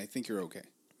 then I think you're okay.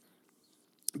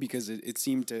 Because it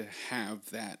seemed to have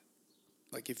that,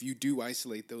 like, if you do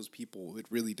isolate those people, it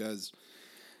really does,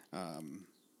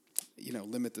 you know,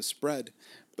 limit the spread.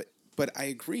 But I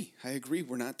agree.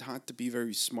 We're not taught to be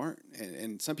very smart.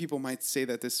 And some people might say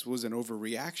that this was an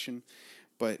overreaction,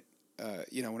 but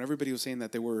you know, when everybody was saying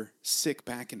that they were sick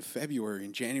back in February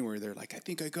and January, they're like, I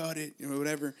think I got it, you know,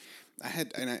 whatever.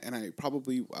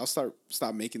 I'll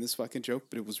stop making this fucking joke,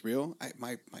 but it was real.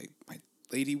 My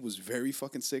lady was very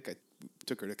fucking sick. I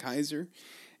took her to Kaiser,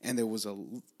 and there was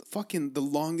the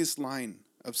longest line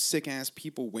of sick ass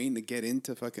people waiting to get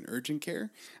into fucking urgent care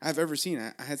I've ever seen.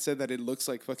 I had said that it looks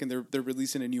like fucking they're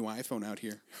releasing a new iPhone out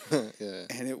here. Yeah.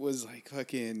 And it was like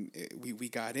fucking we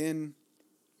got in.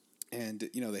 And,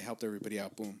 you know, they helped everybody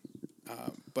out, boom.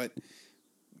 But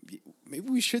maybe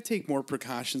we should take more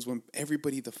precautions when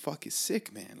everybody the fuck is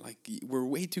sick, man. Like, we're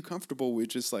way too comfortable with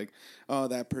just like, oh,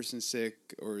 that person's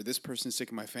sick, or this person's sick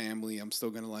in my family. I'm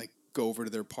still going to, like, go over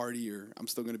to their party, or I'm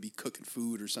still going to be cooking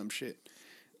food or some shit.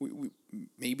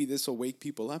 Maybe this will wake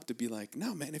people up to be like,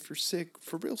 no, man, if you're sick,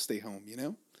 for real, stay home, you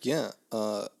know? Yeah.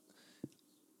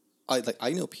 I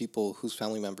know people whose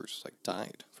family members, like,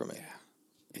 died from it.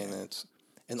 Yeah.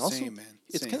 And also, Same, man.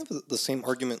 It's kind of the same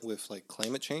argument with, like,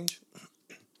 climate change.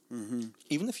 Mm-hmm.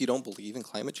 Even if you don't believe in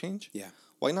climate change,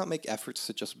 why not make efforts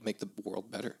to just make the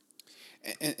world better?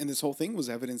 And this whole thing was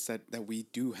evidence that we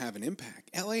do have an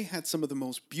impact. LA had some of the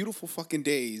most beautiful fucking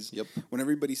days when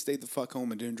everybody stayed the fuck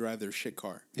home and didn't drive their shit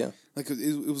car. Yeah. Like,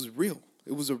 it was real.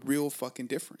 It was a real fucking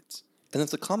difference. And if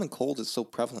the common cold is so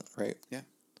prevalent, right? Yeah.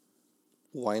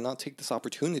 Why not take this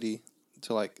opportunity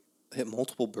to, like, hit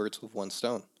multiple birds with one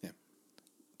stone? Yeah.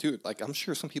 Dude, like, I'm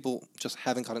sure some people just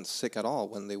haven't gotten sick at all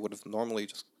when they would have normally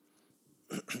just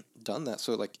done that.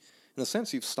 So, like, in a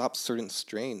sense, you've stopped certain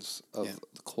strains of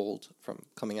the cold from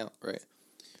coming out, right?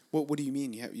 What do you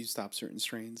mean? You stop certain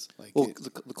strains? Like, Well,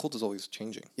 the cold is always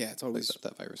changing. yeah, it's Like always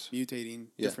that virus. mutating.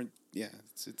 Yeah. Different. Yeah,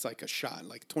 it's like a shot.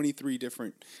 Like 23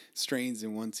 different strains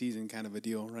in one season, kind of a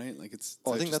deal, right? Like it's.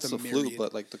 Well, I think just that's a the flu, myriad.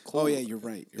 but like the cold. Oh yeah, you're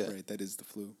right. You're Yeah. right. That is the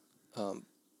flu.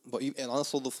 But and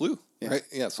also the flu, Yeah. right?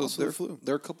 Yeah. So Also the flu.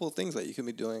 there are a couple of things that you can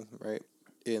be doing, right?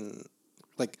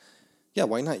 Like, yeah,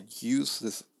 why not use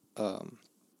this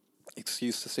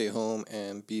excuse to stay home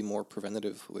and be more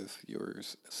preventative with your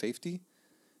safety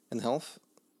and health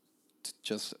to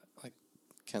just like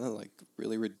kind of like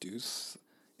really reduce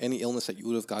any illness that you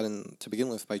would have gotten to begin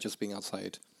with by just being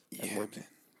outside and Yeah, working. man.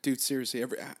 Dude, seriously,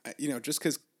 just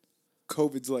because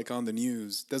COVID's like on the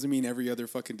news doesn't mean every other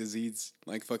fucking disease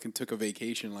like fucking took a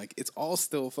vacation. Like it's all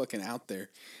still fucking out there,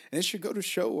 and it should go to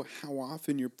show how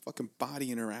often your fucking body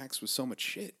interacts with so much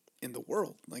shit in the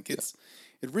world. Like it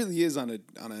really is on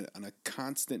a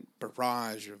constant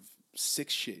barrage of sick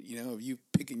shit. You know, of you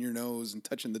picking your nose and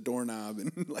touching the doorknob,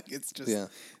 and like it's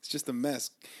just a mess.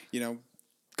 You know,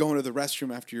 going to the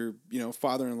restroom after your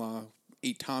father-in-law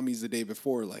ate Tommy's the day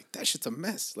before, like that shit's a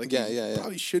mess. Like you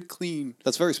probably should clean.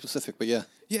 That's very specific, but yeah.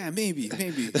 Yeah, maybe. I'm a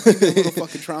little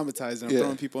fucking traumatized and I'm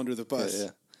throwing people under the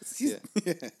bus. Yeah.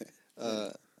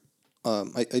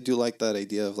 I do like that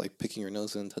idea of like picking your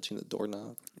nose and touching the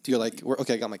doorknob. You're like,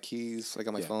 okay, I got my keys, I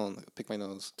got my phone, pick my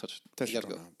nose, touch the you gotta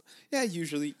go. doorknob. Yeah,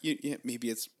 usually, maybe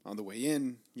it's on the way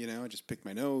in. I just pick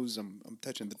my nose. I'm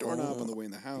touching the doorknob on the way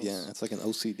in the house. Yeah, it's like an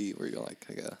OCD where you're like,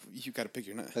 you got to pick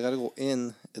your nose. I gotta go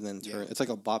in and then turn. It's like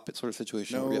a bop it sort of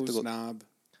situation Nose, where you have to go knob,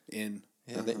 in.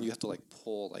 Yeah, and then you have to like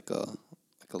pull like a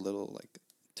little like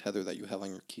tether that you have on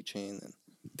your keychain, and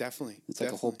definitely it's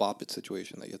like a whole bop it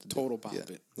situation that you have to total do. bop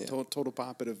it. Yeah. Total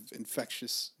bop it of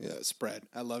infectious spread.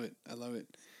 I love it.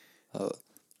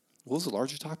 What was the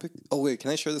larger topic? Oh wait,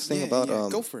 can I share this thing about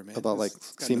go for it, man. About like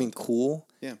seeming cool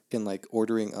in like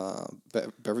ordering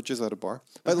beverages at a bar?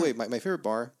 By the way, my favorite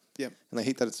bar, and I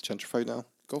hate that it's gentrified now.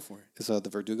 Go for it. Is the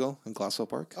Verdugo in Glassell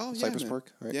Park? Oh, Cypress man.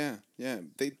 Park, right? Yeah.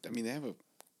 They have a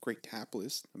great tap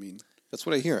list. I mean, that's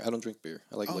what I hear. I don't drink beer.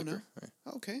 I like liquor. No.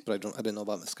 Right? Okay. But I didn't know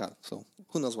about mezcal, so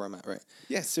who knows where I'm at, right?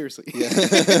 Yeah, seriously.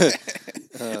 Yeah.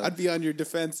 I'd be on your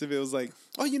defense if it was like,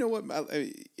 oh, you know what?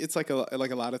 It's like a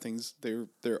lot of things. There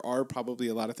are probably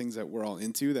a lot of things that we're all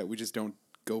into that we just don't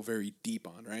go very deep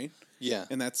on, right? Yeah.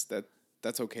 And that's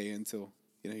okay until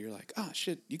you're like, oh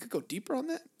shit, you could go deeper on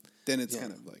that. Then it's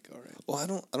kind of like, all right. Well, I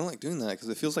don't like doing that because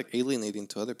it feels like alienating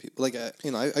to other people. Like, I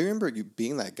remember you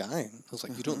being that guy. I was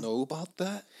like, you don't know about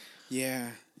that? Yeah.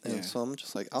 And so I'm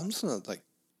just gonna like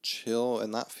chill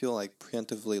and not feel like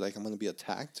preemptively like I'm gonna be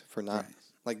attacked for not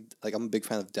like I'm a big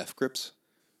fan of Death Grips,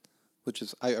 which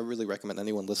is I really recommend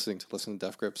anyone listening to listen to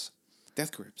Death Grips.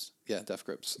 Death Grips. Yeah, Death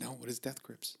Grips. No, what is Death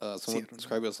Grips? Someone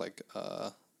described it as like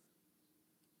a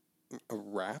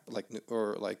rap,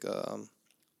 or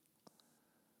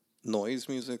noise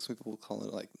music. Some people call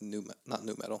it like not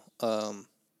new metal.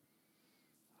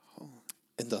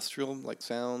 Industrial like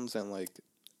sounds and like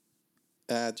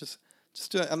just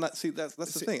do it. I'm not that's the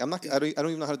thing. I'm not I don't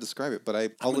even know how to describe it,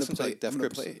 but I'll listen to like Death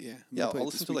Grips. I'll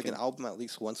listen to like an album at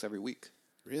least once every week.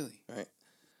 Really? Right.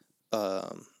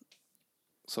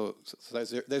 So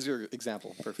there's your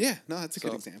example. Perfect. Yeah, no, that's a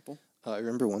good example. I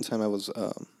remember one time I was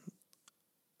I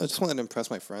just wanted to impress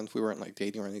my friend. We weren't like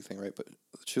dating or anything, right? But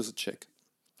she was a chick.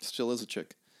 Still is a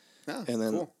chick. Oh, and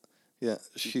then cool.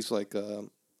 she's like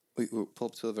we pull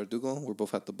up to the Verdugo. We're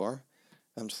both at the bar.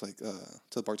 I'm just like to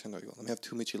the bartender. I go, let me have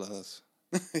 2 micheladas.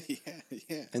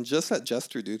 Yeah. And just that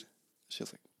gesture, dude. She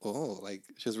was like, oh, like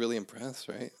she was really impressed,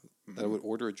 right? Mm-hmm. That I would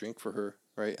order a drink for her,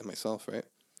 right, and myself, right.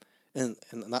 And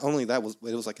not only that it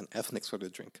was like an ethnic sort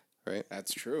of drink, right?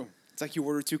 That's true. It's like you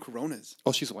order 2 Coronas.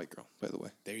 Oh, she's a white girl, by the way.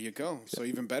 There you go. Yeah. So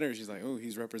even better. She's like, oh,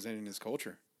 he's representing his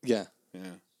culture. Yeah. Yeah.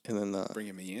 And then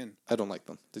bringing me in. I don't like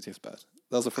them. They taste bad.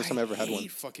 That was the first time I ever had one. I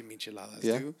hate fucking micheladas,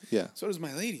 yeah? dude. Yeah. So does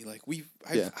my lady. Like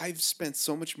I've spent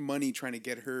so much money trying to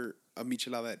get her a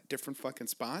michelada at different fucking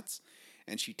spots,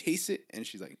 and she tastes it and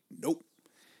she's like, nope.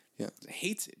 Yeah.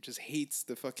 Hates it. Just hates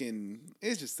the fucking.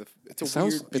 It's just it's a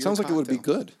sounds, weird. It sounds like cocktail. It would be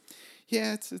good.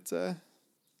 Yeah, it's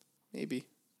maybe.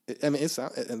 I mean,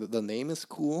 and the name is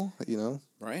cool,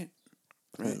 Right.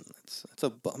 It's a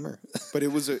bummer. But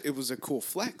it was a cool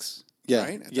flex. Yeah.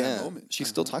 Right? At that moment. She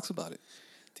still talks about it.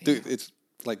 Damn. Dude, it's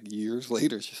like years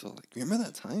later. She's still like, remember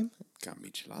that time? Got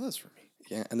micheladas for me.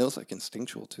 Yeah, and that was like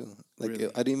instinctual too. Like really?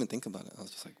 I didn't even think about it. I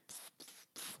was just like,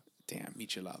 damn,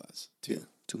 micheladas. 2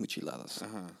 micheladas.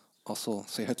 Uh-huh. Also,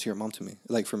 say hi to your mom to me,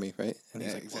 like for me, right? And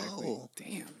he's like, exactly. whoa.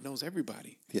 Damn, knows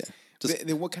everybody. Yeah.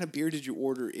 Then what kind of beer did you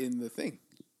order in the thing?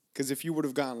 Because if you would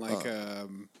have gotten like a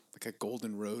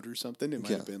Golden Road or something, it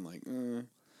might have been like.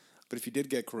 But if you did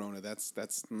get Corona, that's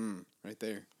right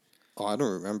there. Oh, I don't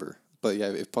remember. But yeah,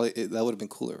 that would have been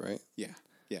cooler, right? Yeah,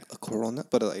 yeah. A corona,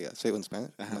 but say it in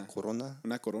Spanish. Una corona.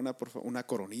 Una corona, por favor. Una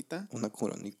coronita. Una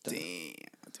coronita. Damn.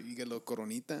 Do you get a little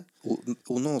coronita?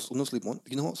 Unos limon.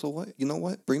 You know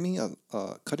what? Bring me a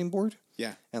cutting board.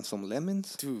 Yeah. And some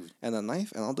lemons. Dude. And a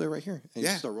knife, and I'll do it right here. And you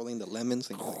start rolling the lemons.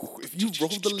 And if you roll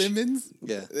the lemons.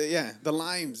 Yeah. Yeah. The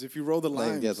limes. If you roll the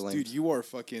limes. Yeah, the limes. Dude, you are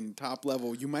fucking top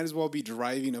level. You might as well be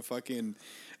driving a fucking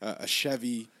a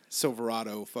Chevy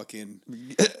Silverado fucking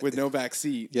with no back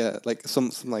seat. Yeah, like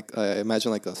some like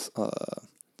imagine like a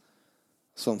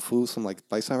some food, some like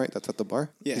bison, right? That's at the bar.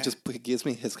 Yeah. He gives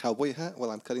me his cowboy hat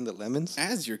while I'm cutting the lemons.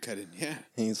 As you're cutting, yeah.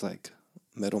 And he's like,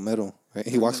 metal, right?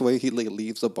 He walks away. He like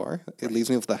leaves the bar. It leaves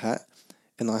me with the hat,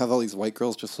 and I have all these white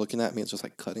girls just looking at me and just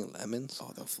like cutting lemons.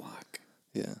 Oh, they'll flock.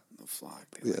 Yeah. They'll flock.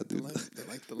 They like dude. They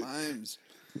like the limes.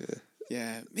 Yeah.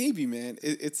 Yeah, maybe, man.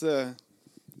 It's a.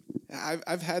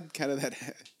 I've had kind of that.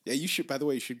 Yeah, you should. By the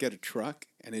way, you should get a truck,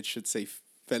 and it should say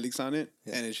Felix on it,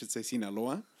 and it should say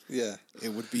Sinaloa. Yeah. It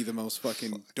would be the most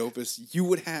fucking dopest. You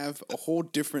would have a whole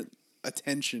different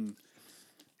attention,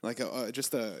 like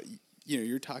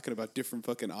you're talking about different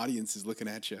fucking audiences looking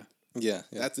at you. Yeah.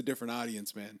 That's a different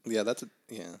audience, man. Yeah,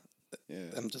 Yeah.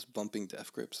 I'm just bumping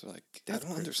Death Grips. Like, Death I don't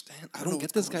Grips. understand. I know don't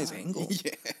get what's this going guy's on. angle.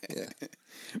 Yeah.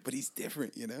 But he's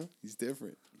different, He's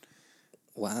different.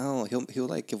 Wow. He'll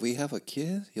like, if we have a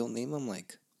kid, he'll name him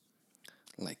like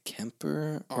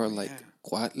Kemper or like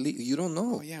Quatli. You don't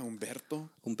know. Oh yeah, Humberto.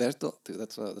 Humberto. Dude,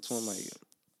 that's one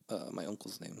of my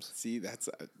uncle's names. See, that's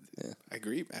Yeah. I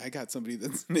agree. I got somebody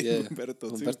that's named Humberto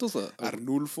too. Humberto's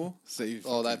Arnulfo. Say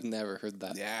Oh, I've never heard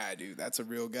that. yeah, dude, that's a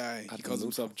real guy. He calls Arnulfo.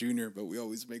 himself Junior, but we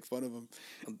always make fun of him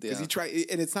because Yeah. he tried.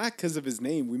 And it's not because of his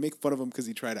name. We make fun of him because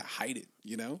he tried to hide it.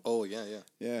 Oh, yeah.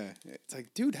 Yeah, it's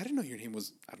like, dude, I didn't know your name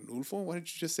was Arnulfo. Why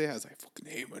did you just say? I was like, fucking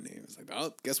hate my name. It's like,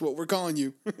 oh, guess what we're calling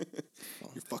you?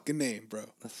 Your fucking name, bro.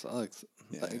 That sucks.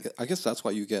 Yeah. I guess that's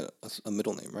why you get a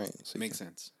middle name, right? So Makes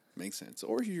sense. Makes sense.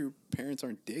 Or your parents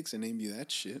aren't dicks and name you that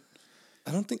shit.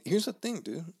 I don't think. Here's the thing,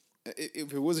 dude.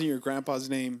 If it wasn't your grandpa's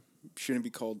name, shouldn't be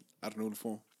called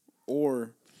Arnulfo.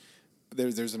 Or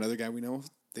there's another guy we know.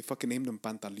 They fucking named him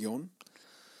Pantaleon.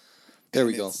 There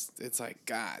we go. It's like,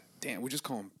 god damn, we just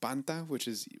call him Panta, which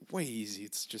is way easy.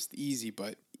 It's just easy,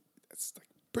 but it's like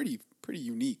pretty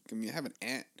unique. I mean, I have an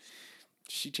aunt.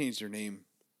 She changed her name,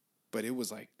 but it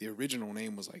was like the original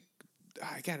name was like,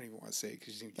 I can't even want to say it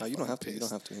because No, you don't have to. You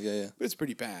don't have to. Yeah. But it's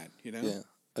pretty bad, Yeah.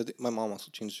 I think my mom also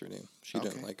changed her name. She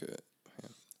didn't Okay. like it. Yeah.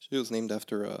 She was named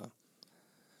after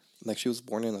like she was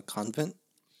born in a convent.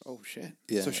 Oh shit!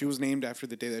 Yeah. So she was named after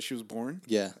the day that she was born.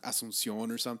 Yeah.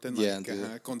 Asuncion or something. Yeah, Like,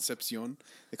 dude. Concepcion.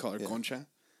 They call her Concha.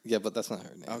 Yeah, but that's not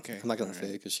her name. Okay, I'm not gonna say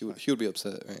it because she would be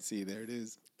upset, right? See, there it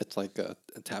is. It's like a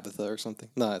Tabitha or something.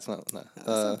 No, it's not. No. That's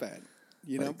not bad.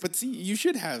 But see, you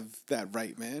should have that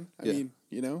right, man. I Yeah. mean,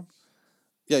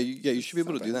 Yeah, you should be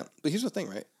able not to do bad. that. But here's the thing,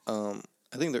 right?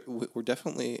 I think that we're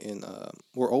definitely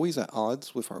we're always at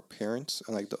odds with our parents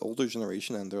and like the older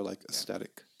generation, and they're like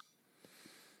ecstatic.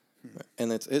 Right?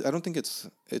 And I don't think I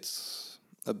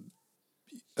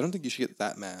don't think you should get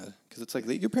that mad because it's like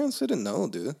your parents didn't know,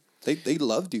 dude. They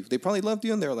loved you. They probably loved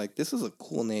you, and they're like, "This is a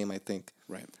cool name, I think."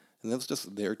 right. And that was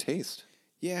just their taste.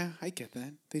 Yeah, I get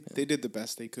that. They did the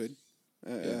best they could.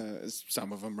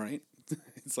 Some of them, right?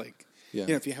 It's like, Yeah.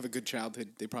 if you have a good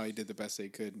childhood, they probably did the best they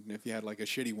could. And if you had like a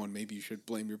shitty one, maybe you should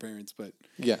blame your parents. But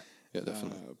Yeah,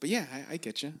 definitely. but yeah, I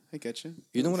get you. I get you.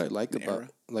 You know what I like An about era.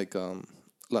 like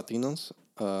Latinos?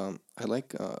 I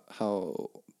like how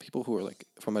people who are like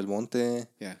from El Monte,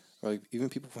 Yeah. or like even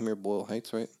people from your Boyle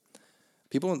Heights, right?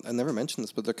 People I never mentioned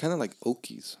this, but they're kind of like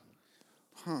Okies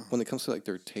Huh. when it comes to like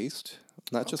their taste,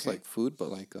 not just Okay. like food, but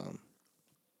like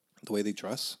the way they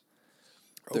dress.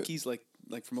 They're- Okies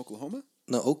like from Oklahoma?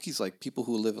 No, Okies like people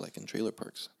who live like in trailer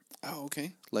parks. Oh,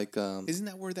 okay. Like Isn't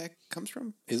that where that comes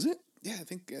from? is it? Yeah, I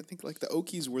think like the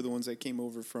Okies were the ones that came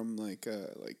over from like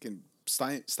in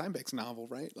Steinbeck's novel,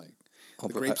 right? Like Oh,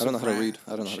 the bro, I Grapes don't know of how to Wrath read.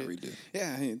 I don't know how to shit. read, dude.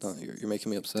 Yeah, it's, No, you're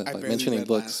making me upset. I Like barely mentioning read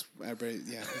books. I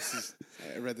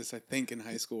read this I think in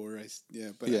high school or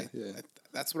but Yeah.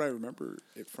 that's what I remember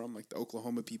it from, like the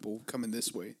Oklahoma people coming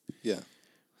this way. Yeah.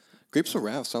 Grapes of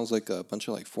Wrath sounds like a bunch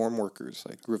of like farm workers,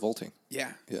 like revolting.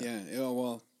 Yeah, Yeah. yeah. Oh,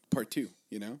 well, part 2,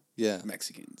 Yeah.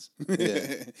 Mexicans.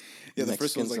 Yeah. Yeah, the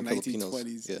first one was Mexicans like and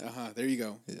Filipinos. 1920s. Yeah. There you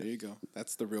go. There you go.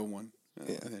 That's the real one.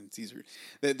 Yeah. And then Caesar.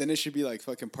 Then it should be like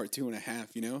fucking part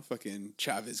 2.5, Fucking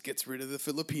Chavez gets rid of the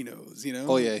Filipinos,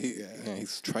 Oh yeah,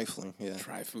 he's trifling. Yeah.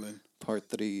 Trifling. Part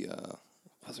 3.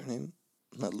 What's her name?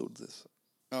 Not Lourdes.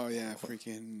 Oh, yeah,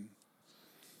 freaking...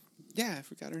 Yeah, I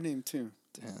forgot her name, too.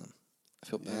 Damn, I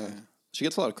feel Yeah. bad. She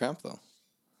gets a lot of crap though.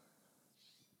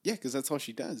 Yeah, because that's all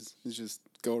she does is just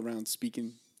go around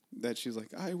speaking that she's like,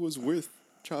 I was with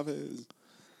Chavez.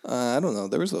 I don't know.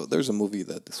 There's a movie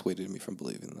that dissuaded me from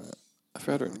believing that. I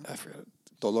forgot her. I forgot.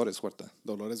 Dolores Huerta.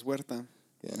 Dolores Huerta.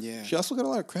 Yeah. She also got a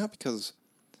lot of crap because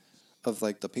of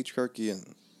like the patriarchy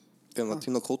and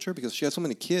Latino culture because she had so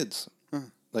many kids,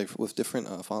 like with different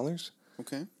fathers.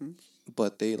 Okay. Mm.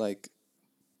 But they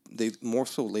more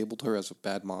so labeled her as a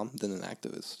bad mom than an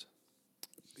activist.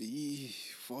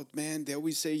 Well, man, they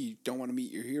always say you don't want to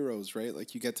meet your heroes, right?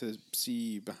 Like you get to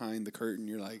see behind the curtain.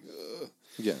 You're like, ugh.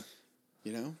 Yeah.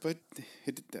 You know, but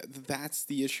that's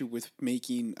the issue with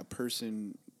making a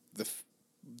person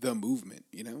the movement.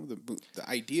 You know, the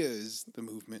idea is the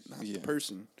movement, not the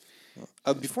person.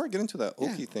 Before I get into that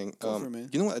Oki thing,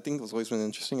 you know what I think was always been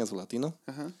interesting as a Latino?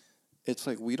 It's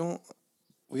like we don't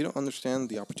understand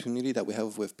the opportunity that we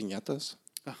have with piñatas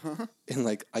and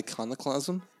like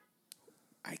iconoclasm.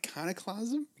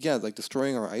 Iconoclasm? Yeah, like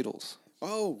destroying our idols.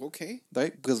 Oh, okay.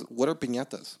 Right? Because what are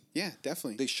piñatas? Yeah,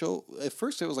 definitely. They show, at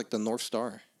first it was like the North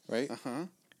Star, right? Uh-huh.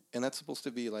 And that's supposed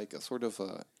to be like a sort of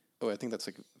I think that's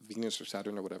like Venus or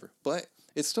Saturn or whatever. But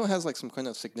it still has like some kind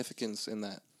of significance in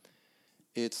that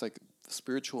it's like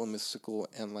spiritual and mystical,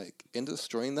 and like in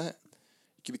destroying that,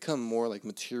 you become more like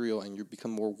material and you become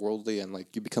more worldly, and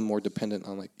like you become more dependent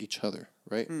on like each other,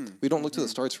 right? We don't look to the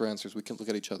stars for answers. We can look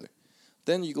at each other.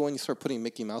 Then you go and you start putting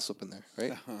Mickey Mouse up in there,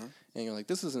 right? And you're like,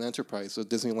 this is an enterprise. So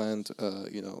Disneyland,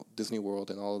 Disney World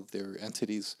and all of their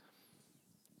entities.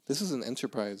 This is an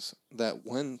enterprise that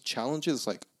when challenges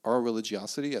like our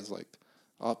religiosity as like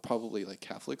probably like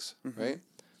Catholics, right?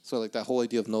 So like that whole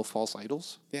idea of no false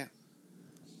idols. Yeah.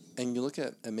 And you look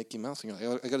at Mickey Mouse and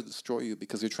you're like, I got to destroy you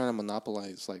because you're trying to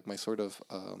monopolize like my sort of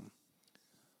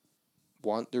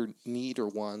want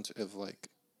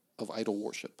of idol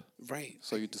worship. Right.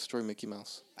 So you destroy Mickey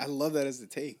Mouse. I love that as the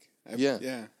take.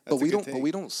 Yeah. But we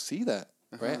don't see that,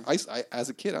 right? I as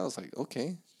a kid I was like,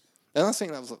 okay. And I'm not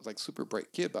saying I was like super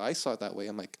bright kid, but I saw it that way.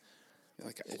 I'm like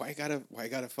why I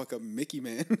gotta fuck up Mickey,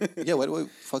 man? Yeah, why do we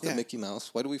fuck up Mickey Mouse?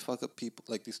 Why do we fuck up people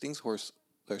like these things who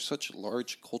they're such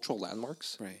large cultural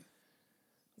landmarks? Right.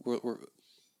 We're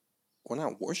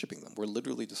not worshiping them. We're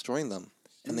literally destroying them.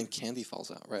 And then candy falls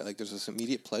out, right? Like there's this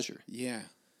immediate pleasure. Yeah.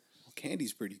 Well,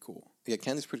 candy's pretty cool. Yeah,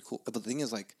 candy's pretty cool. But the thing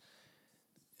is like,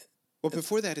 well,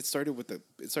 before that, it started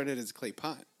as a clay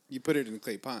pot. You put it in a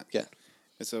clay pot. Yeah.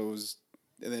 And so it was,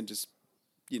 and then just,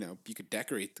 you could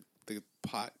decorate the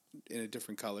pot in a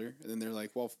different color. And then they're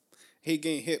like, well, hey,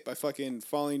 getting hit by fucking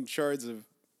falling shards of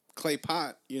clay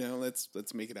pot,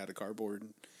 let's make it out of cardboard.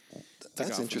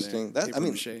 That's interesting.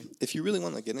 If you really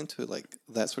want to get into like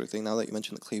that sort of thing, now that you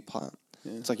mentioned the clay pot,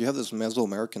 it's like you have this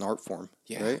Mesoamerican art form,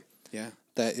 right? Yeah.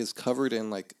 That is covered in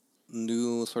like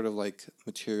new sort of like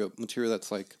material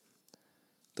that's like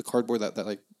the cardboard that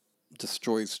like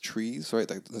destroys trees, right?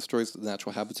 That destroys the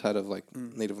natural habitat of like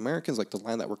Native Americans, like the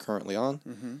land that we're currently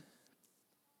on.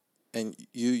 And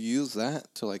you use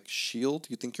that to like shield.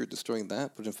 You think you're destroying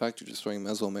that, but in fact you're destroying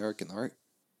Mesoamerican art,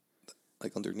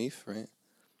 like underneath, right?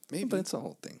 Maybe, but it's a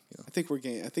whole thing. I think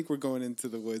we're going into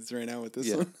the woods right now with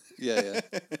this one. Yeah.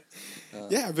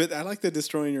 Yeah, but I like the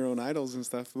destroying your own idols and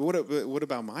stuff. But what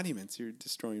about monuments? You're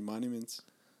destroying monuments.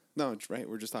 No, it's right.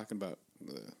 We're just talking about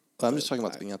I'm just talking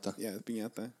about the piñata. Yeah, the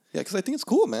piñata. Yeah, because I think it's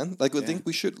cool, man. Like, I think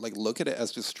we should like look at it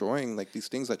as destroying like these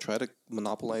things that try to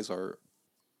monopolize our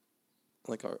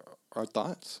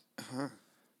thoughts.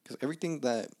 Because everything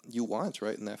that you watch,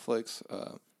 right? Netflix,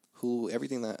 Hulu,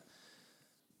 everything that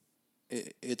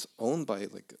it's owned by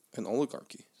like an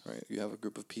oligarchy, right? You have a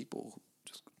group of people who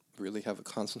just really have a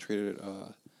concentrated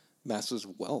masses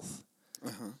of wealth,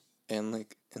 and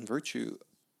like in virtue,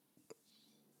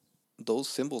 those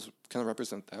symbols kind of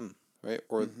represent them, right?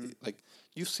 Or like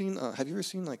you've seen, have you ever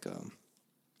seen like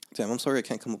damn, I'm sorry I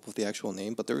can't come up with the actual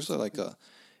name, but there was an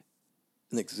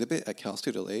exhibit at Cal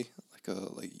State LA like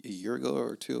a year ago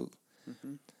or two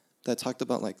that talked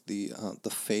about like the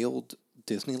failed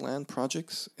Disneyland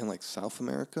projects in like South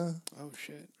America. Oh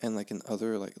shit. And like in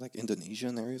other like Indonesia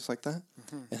and areas like that,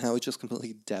 and how it just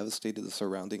completely devastated the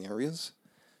surrounding areas.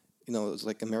 It was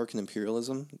like American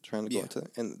imperialism trying to go into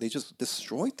it, and they just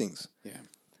destroy things. Yeah.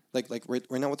 Like right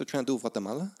now, what they're trying to do with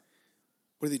Guatemala.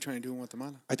 What are they trying to do in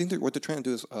Guatemala? I think what they're trying to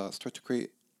do is start to create,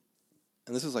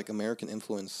 and this is like American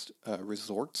influenced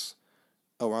resorts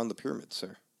around the pyramids,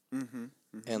 sir.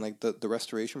 And like the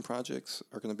restoration projects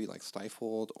are going to be like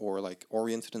stifled or like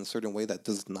oriented in a certain way that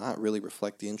does not really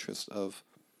reflect the interest of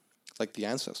like the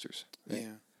ancestors. Right?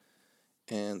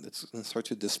 Yeah. And it's going to start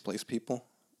to displace people,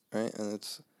 right? And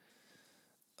it's,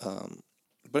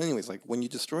 but anyways, like when you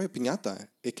destroy a piñata,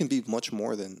 it can be much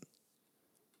more than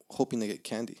hoping to get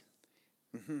candy.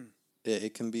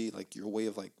 It can be like your way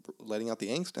of like letting out the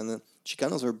angst, and then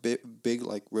Chicanos are big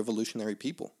like revolutionary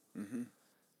people.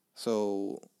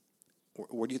 So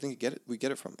where do you think we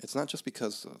get it from? It's not just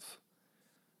because of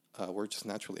we're just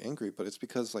naturally angry, but it's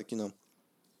because like, you know,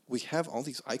 we have all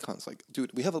these icons. Like,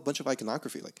 dude, we have a bunch of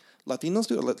iconography. Like Latinos,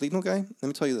 dude, a Latino guy. Let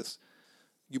me tell you this: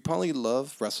 you probably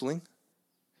love wrestling,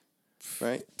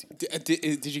 right?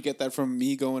 Did you get that from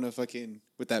me going to fucking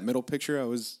with that middle picture? I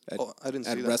was at, I didn't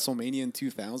see at that. WrestleMania in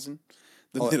 2000.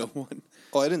 The middle one.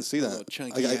 Oh, I didn't see A that. little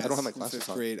chunky I ass don't have my in glasses fifth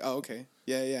on. grade. Oh, okay.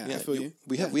 Yeah. I feel you.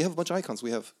 We have a bunch of icons.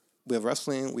 We have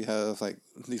wrestling. We have like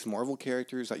these Marvel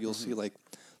characters that you'll see like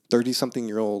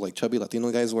 30-something-year-old like chubby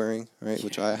Latino guys wearing, right?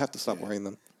 Which I have to stop wearing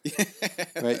them.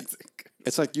 Right?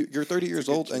 It's like you're 30 years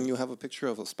old and you have a picture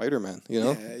of a Spider-Man, you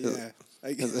know?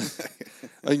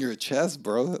 On your chest,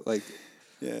 bro. Like,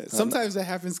 yeah. Sometimes that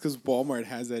happens because Walmart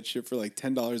has that shit for like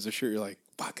 $10 a shirt. You're like,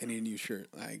 fuck, I need a new shirt.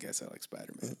 I guess I like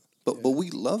Spider-Man. But we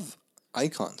love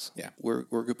icons. Yeah. We're a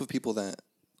group of people that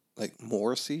like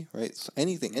Morrissey, right? So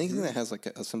anything that has like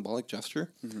a symbolic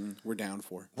gesture, We're down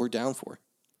for. we're down for.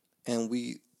 And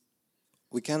we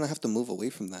kind of have to move away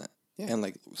from that and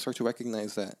like start to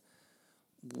recognize that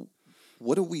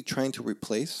what are we trying to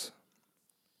replace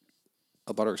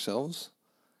about ourselves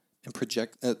and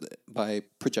project by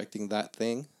projecting that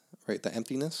thing, right, the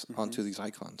emptiness onto these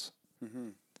icons.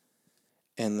 And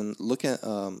then look at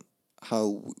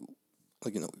how,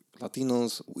 like, you know,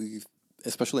 Latinos, we've,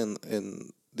 especially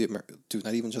in the dude,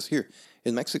 not even just here,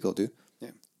 in Mexico, dude,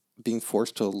 being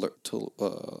forced to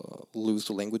lose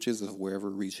the languages of wherever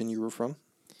region you were from,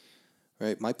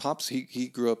 right? My pops, he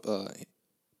grew up,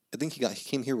 I think he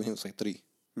came here when he was like 3.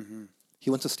 He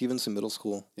went to Stevenson Middle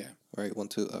School, right?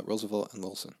 Went to Roosevelt and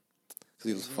Wilson, because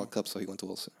he was a fuck up, so he went to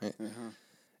Wilson, right?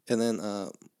 And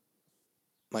then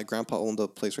my grandpa owned a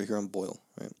place right here on Boyle,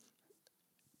 right?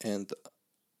 And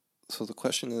so the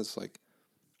question is like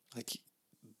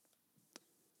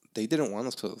they didn't want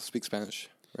us to speak Spanish,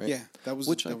 right? Yeah, that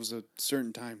was a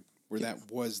certain time where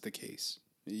that was the case.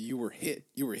 You were hit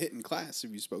in class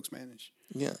if you spoke Spanish.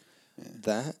 Yeah,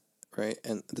 that, right?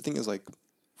 And the thing is, like,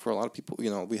 for a lot of people, you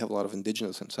know, we have a lot of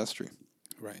indigenous ancestry,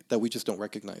 right, that we just don't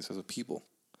recognize as a people,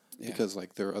 because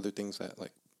like there are other things that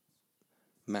like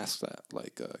mask that,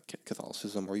 like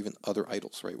Catholicism or even other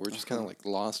idols, right? We're just kind of like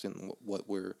lost in what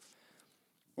we're.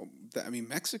 Well, I mean,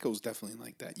 Mexico's definitely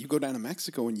like that. You go down to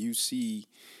Mexico and you see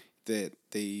that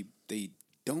they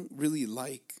don't really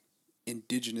like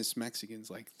indigenous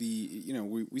Mexicans. Like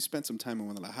we spent some time in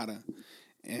Guadalajara,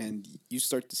 and you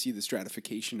start to see the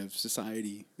stratification of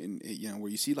society, and where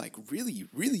you see like really,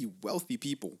 really wealthy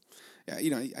people.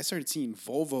 I started seeing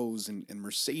Volvos and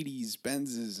Mercedes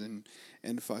Benzes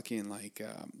and fucking like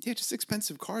just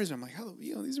expensive cars. And I'm like, how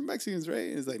these are Mexicans, right?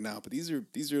 And it's like, no, but these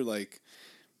are like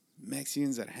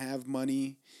Mexicans that have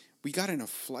money. We got in a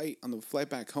flight, on the flight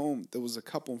back home, there was a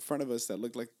couple in front of us that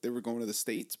looked like they were going to the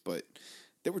States, but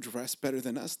they were dressed better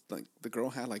than us. Like the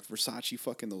girl had like Versace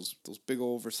fucking those big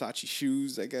old Versace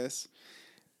shoes, I guess.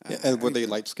 And were they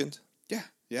light skinned? Yeah.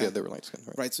 Yeah, they were light skinned,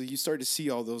 right? Right. So you start to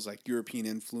see all those like European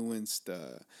influenced,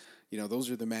 those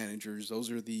are the managers,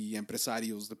 those are the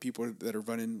empresarios, the people that are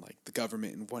running like the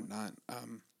government and whatnot.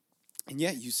 And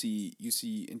yet you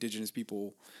see indigenous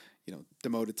people,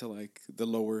 demoted to like the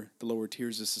lower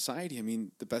tiers of society. I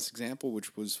mean, the best example,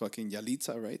 which was fucking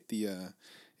Yalitza, right?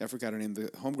 I forgot her name, the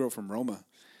homegirl from Roma.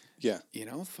 Yeah.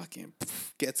 Fucking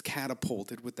gets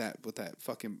catapulted with that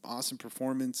fucking awesome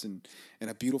performance and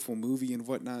a beautiful movie and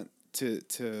whatnot to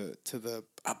the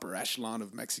upper echelon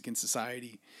of Mexican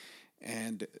society.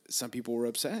 And some people were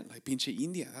upset, like pinche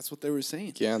India. That's what they were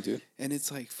saying. Yeah, dude. And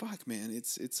it's like, fuck, man.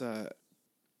 It's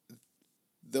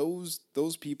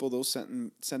those people, those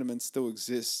sentiments still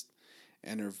exist,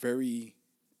 and are very,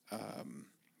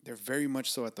 they're very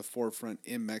much so at the forefront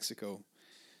in Mexico.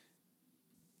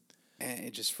 And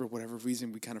it just for whatever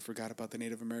reason, we kind of forgot about the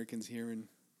Native Americans here, and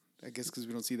I guess because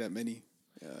we don't see that many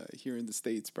here in the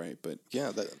States, right? But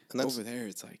yeah, that's over there,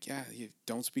 it's like, you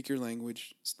don't speak your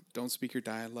language, don't speak your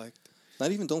dialect.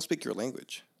 Not even don't speak your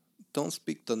language. Don't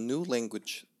speak the new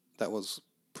language that was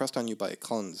pressed on you by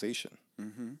colonization.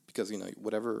 Because,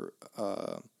 whatever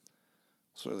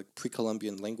sort of like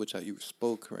pre-Columbian language that you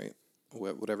spoke, right?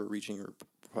 Whatever region you're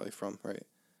probably from, right?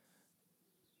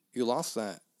 You lost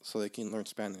that so they can learn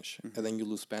Spanish. And then you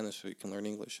lose Spanish so you can learn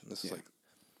English. And this is like...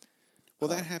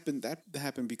 Well, that happened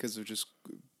because of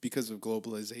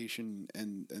globalization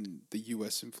and the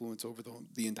U.S. influence over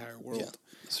the entire world. Yeah,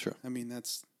 that's true. I mean,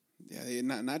 that's... Yeah,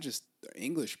 not just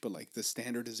English, but like the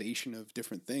standardization of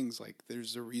different things. Like,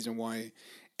 there's a reason why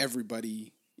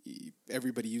everybody,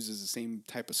 everybody uses the same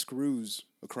type of screws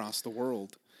across the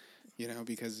world, you know,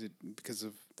 because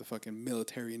of the fucking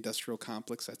military industrial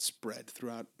complex that's spread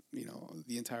throughout, you know,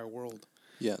 the entire world.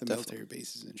 Yeah, the military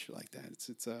bases and shit like that.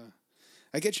 It's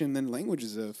I get you. And then language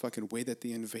is a fucking way that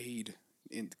they invade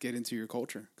and get into your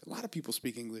culture. A lot of people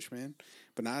speak English, man,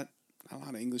 but not a lot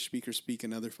of English speakers speak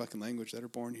another fucking language that are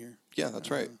born here. Yeah, that's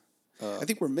right. I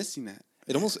think we're missing that.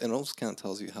 It almost kind of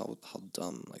tells you how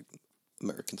dumb like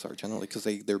Americans are generally, because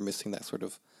they're missing that sort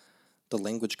of the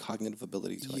language cognitive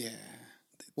ability to like,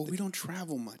 Well, we don't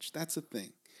travel much. That's the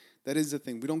thing. That is the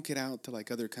thing. We don't get out to like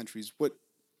other countries. What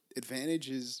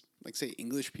advantages, like say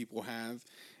English people have,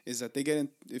 is that they get in.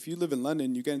 If you live in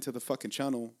London, you get into the fucking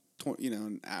channel. You know,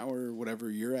 an hour or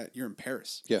whatever you're at. You're in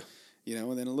Paris. Yeah. You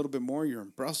know, and then a little bit more, you're in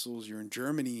Brussels. You're in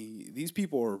Germany. These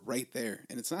people are right there,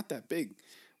 and it's not that big.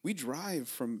 We drive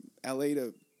from LA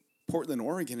to Portland,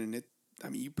 Oregon, and I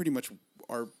mean, you pretty much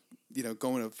are, you know,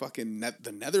 going to fucking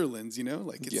the Netherlands, you know?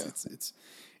 Like,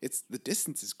 it's the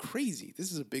distance is crazy.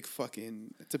 This is a big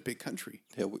fucking, it's a big country.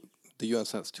 Yeah, the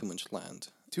U.S. has too much land.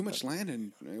 Too much land,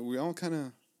 and we all kind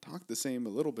of talk the same a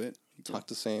little bit. Talk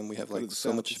the same. We have, like,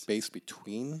 so much space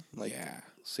between, like,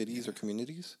 cities or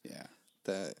communities. Yeah.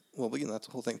 That, well, you know, that's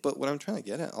the whole thing. But what I'm trying to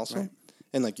get at also,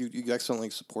 and, like, you excellently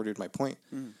supported my point,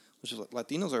 which is like,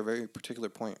 Latinos are a very particular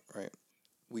point, right?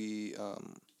 We, I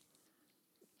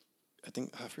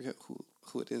think, I forget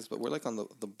who it is, but we're, like, on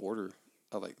the border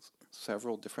of, like,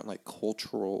 several different, like,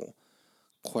 cultural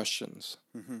questions.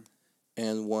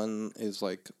 And one is,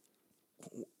 like,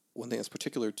 one thing that's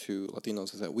particular to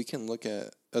Latinos is that we can look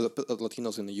at,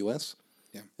 Latinos in the U.S.,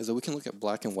 is that we can look at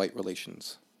black and white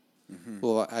relations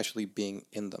without actually being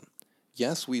in them.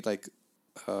 Yes, we, like,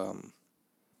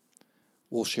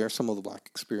 we'll share some of the black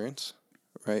experience,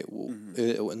 right?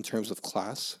 In terms of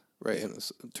class, right? In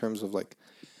terms of, like,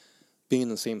 being in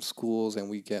the same schools, and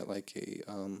we get, like,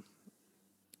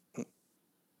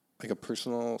 a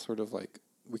personal sort of, like,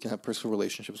 we can have personal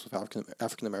relationships with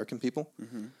African American people,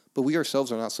 but we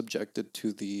ourselves are not subjected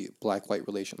to the black-white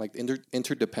relation, like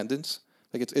interdependence.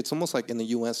 Like it's almost like in the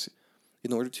U.S.,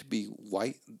 in order to be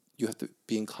white, you have to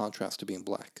be in contrast to being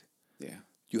black. Yeah,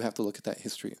 you have to look at that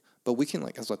history. But we can,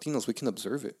 like, as Latinos, we can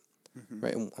observe it,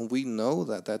 right? And we know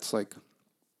that that's like,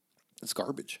 it's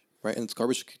garbage, right? And it's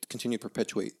garbage to continue to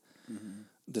perpetuate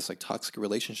this like toxic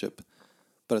relationship.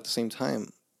 But at the same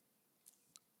time,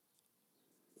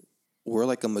 we're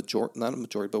like not a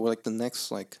majority, but we're like the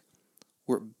next, like,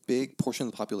 we're a big portion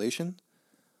of the population,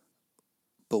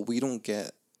 but we don't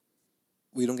get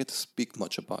to speak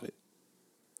much about it.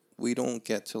 We don't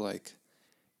get to, like,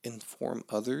 inform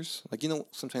others. Like, you know,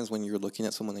 sometimes when you're looking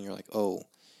at someone and you're like, oh,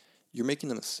 you're making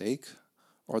a mistake,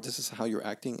 or this is how you're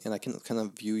acting, and I can kind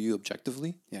of view you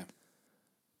objectively. Yeah.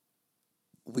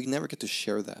 We never get to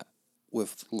share that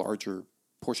with larger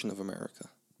portion of America.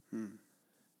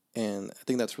 And I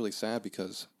think that's really sad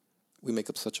because we make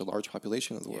up such a large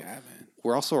population of the world. Yeah, man.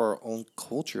 We're also our own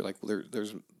culture. Like,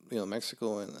 there's, you know,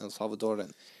 Mexico and El Salvador,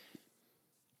 and,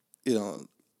 you know,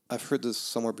 I've heard this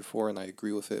somewhere before, and I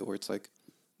agree with it, where it's like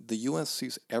the U.S.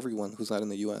 sees everyone who's not in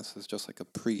the U.S. as just like a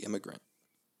pre-immigrant.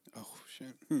 Oh,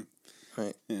 shit.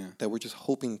 Right? Yeah. That we're just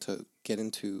hoping to get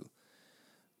into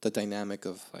the dynamic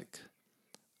of, like,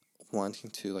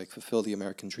 wanting to, like, fulfill the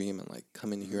American dream and, like,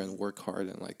 come in here and work hard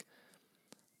and, like,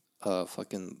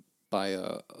 fucking buy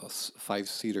a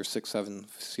 5-seater,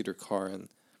 6-7-seater car,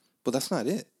 but that's not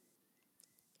it.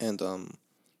 And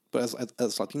but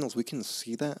as Latinos, we can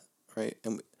see that, right?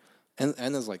 And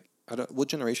as, like, what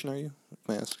generation are you?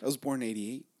 May I ask? I was born in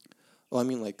 88. Oh, I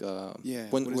mean, like, yeah.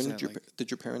 When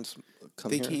did your parents come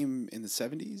They here? They came in the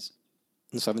 70s.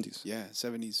 In the 70s? Yeah,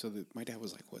 70s. So my dad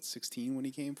was, like, what, 16 when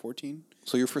he came? 14?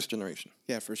 So you're first generation?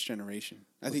 Yeah, first generation.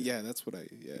 I think, yeah, that's what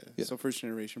yeah. So first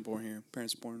generation born here.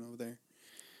 Parents born over there.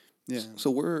 Yeah.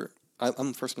 So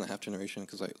I'm first and a half generation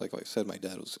because, like I said, my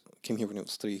dad came here when he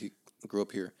was 3. He grew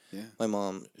up here. Yeah. My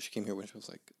mom, she came here when she was,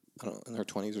 like, I don't know, in her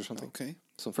 20s or something. Okay.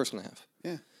 So I'm first and a half.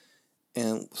 Yeah.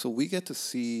 And so we get to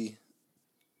see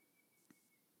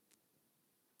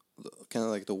kind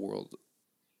of like the world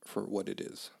for what it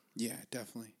is. Yeah,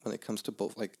 definitely. When it comes to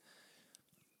both, like,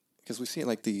 because we see,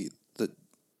 like, the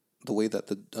way that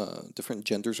the different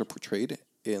genders are portrayed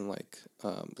in, like,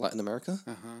 Latin America.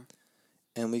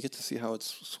 And we get to see how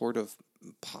it's sort of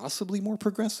possibly more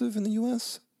progressive in the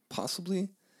U.S. Possibly.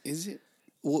 Is it?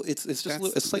 Well, it's just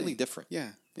it's slightly different.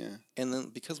 Yeah, yeah. And then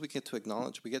because we get to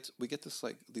acknowledge, we get this,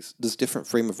 like, this different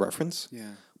frame of reference.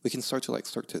 Yeah. We can start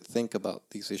to think about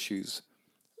these issues,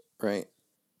 right,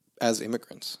 as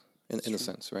immigrants in a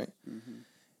sense, right?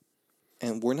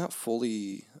 And we're not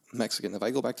fully Mexican. If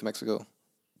I go back to Mexico,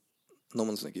 no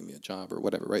one's gonna give me a job or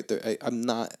whatever, right? I'm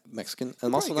not Mexican, and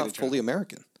I'm also get a not job. fully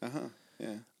American.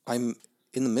 Yeah. I'm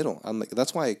in the middle. I'm like,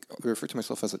 that's why I refer to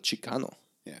myself as a Chicano,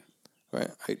 Yeah.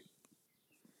 right? I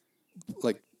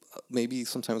like maybe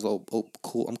sometimes I'm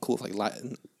cool with like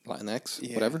Latinx,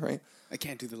 Yeah. whatever, right? I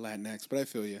can't do the Latinx, but I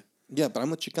feel you. Yeah, but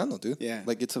I'm a Chicano, dude. Yeah.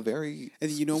 Like it's a very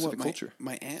And you know what? specific culture.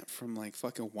 My aunt from like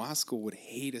fucking Wasco would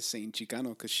hate us saying Chicano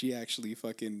because she actually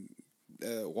fucking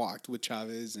walked with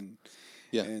Chavez and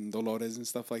Yeah. and Dolores and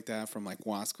stuff like that from like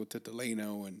Wasco to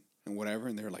Delano and whatever.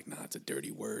 And they're like, nah, it's a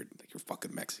dirty word. Like, you're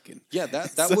fucking Mexican. Yeah,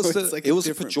 that So was it's it was a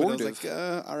different, but I pejorative. was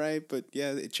like, all right, but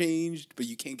yeah, it changed, but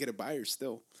you can't get a buyer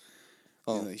still.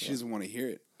 Oh, You know, like, she doesn't want to hear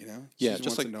it, you know? Yeah, she just just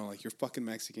wants like- to know, like, you're fucking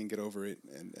Mexican, get over it,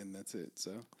 and that's it,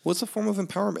 so. Well, it's a form of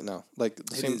empowerment now. Like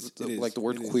the same, is, it like is, the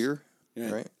word it is. queer,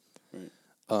 Yeah. right? Right.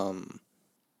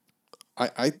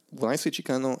 I when I say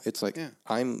Chicano, it's like Yeah.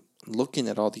 I'm looking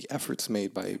at all the efforts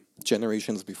made by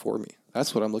generations before me.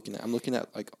 That's what I'm looking at. I'm looking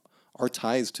at like our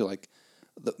ties to like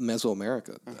the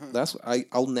Mesoamerica. That's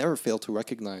I'll never fail to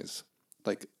recognize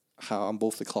like how I'm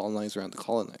both the colonizer and the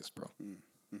colonized, bro.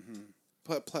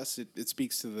 Plus, it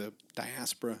speaks to the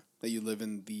diaspora that you live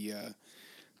in,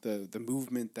 the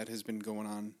movement that has been going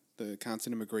on, the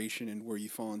constant immigration, and where you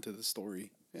fall into the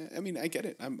story. Yeah, I mean, I get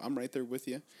it. I'm right there with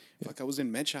you. Like, I was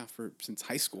in MedShop since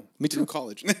high school. Me too. Through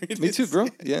college. Me too, bro.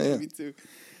 Yeah. Me too.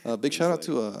 Big shout out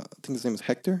to I think his name is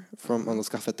Hector from Los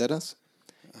Cafeteras.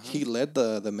 He led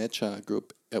the Mecha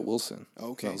group at Wilson.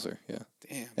 Okay. When I was there, yeah.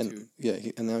 Damn, And dude.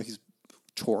 yeah, and now he's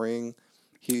touring.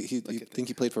 He Look at think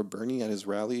he played for Bernie at his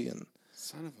rally, and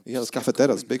Son of a yeah, Los kept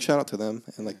Cafeteras. going. Big shout out to them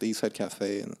and like the Eastside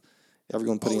Cafe and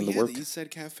everyone putting in the work. The East Side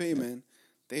Cafe, man.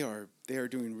 They are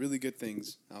doing really good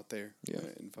things out there. Yeah.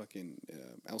 In fucking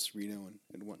El Sereno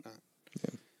and whatnot.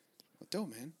 Yeah. Well, dope,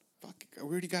 man. Fuck, we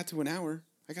already got to an hour.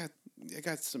 I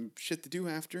got some shit to do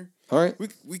after. All right.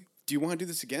 We do you want to do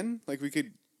this again? Like, we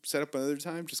could set up another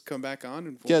time, just come back on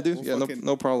and Yeah, dude. we'll Yeah, fucking-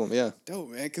 no problem. Yeah. Dope,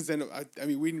 man. Because then I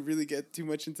mean, we didn't really get too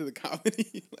much into the comedy.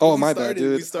 Like, Oh, we my bad, started,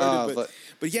 dude. We started, but-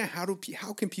 but yeah,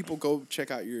 how can people go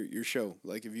check out your show?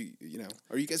 Like, if you know,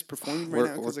 are you guys performing right We're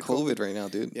now? we're 'cause of COVID right now,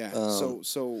 dude. Yeah.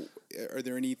 So are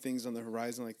there any things on the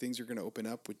horizon, like things are going to open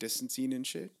up with distancing and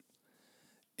shit?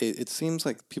 it seems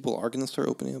like people are gonna start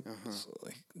opening up so,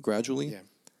 like gradually. Yeah.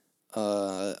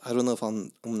 I don't know if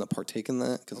I'm gonna partake in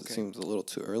that because Okay. it seems a little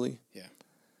too early. Yeah.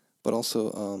 But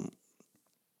also,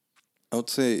 I would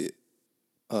say,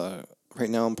 right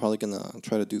now I'm probably gonna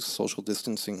try to do social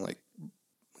distancing, like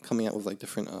coming out with like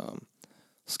different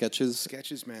sketches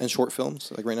Sketches, man. and short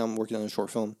films. Like right now I'm working on a short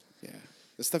film. Yeah.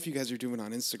 The stuff you guys are doing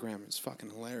on Instagram is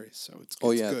fucking hilarious. So it's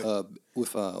Oh it's yeah, good.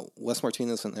 with Wes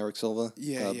Martinez and Eric Silva.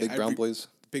 Yeah, Big Brown Boys.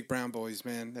 Big Brown Boys,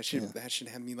 man. That shit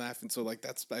had me laughing. So like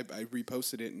I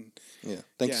reposted it and Yeah,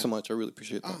 thank you Yeah. so much. I really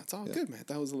appreciate that. oh, it's all Yeah. good, man.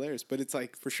 That was hilarious. But it's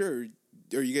like, for sure,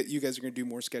 or you guys are gonna do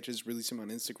more sketches, release them on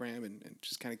Instagram, and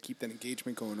just kind of keep that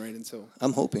engagement going, right? And so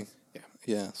I'm hoping. yeah.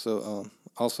 Yeah. So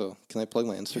also, can I plug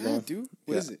my Instagram? Yeah, dude.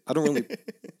 What is it? I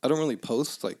don't really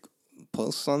post like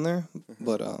posts on there,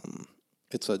 but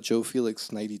it's a Joe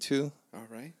Felix 92. All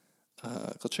right.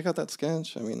 Go check out that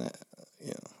sketch. I mean,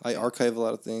 I archive a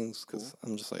lot of things because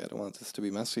Cool. I'm just like I don't want this to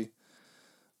be messy.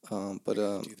 But Do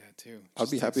that too. I'd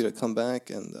Just be take happy to some- come back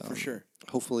and For sure.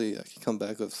 Hopefully, I can come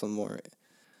back with some more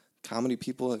comedy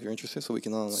people if you're interested, so we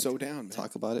can all like So down, man.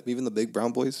 talk about it. Even the Big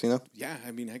Brown Boys, you know. Yeah,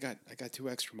 I mean, I got 2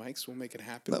 extra mics. We'll make it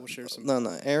happen. We'll share some. No,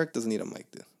 Eric doesn't need a mic,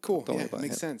 dude. Cool. Don't Yeah, worry about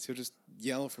makes him. sense. He'll just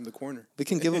yell from the corner. We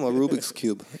can give him a Rubik's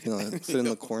cube, you know, sit in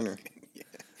the corner,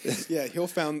 Yeah, he'll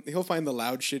find the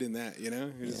loud shit in that. You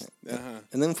know.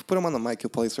 and then if we put him on the mic, he'll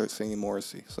probably start singing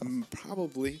Morrissey. So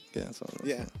Probably. yeah, so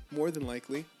Yeah, more than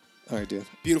likely. All right, dude.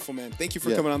 Beautiful, man. Thank you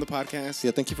for Yeah. coming on the podcast. Yeah,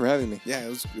 thank you for having me. Yeah, it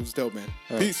was dope, man.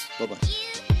 All right. Peace. Bye bye.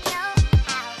 You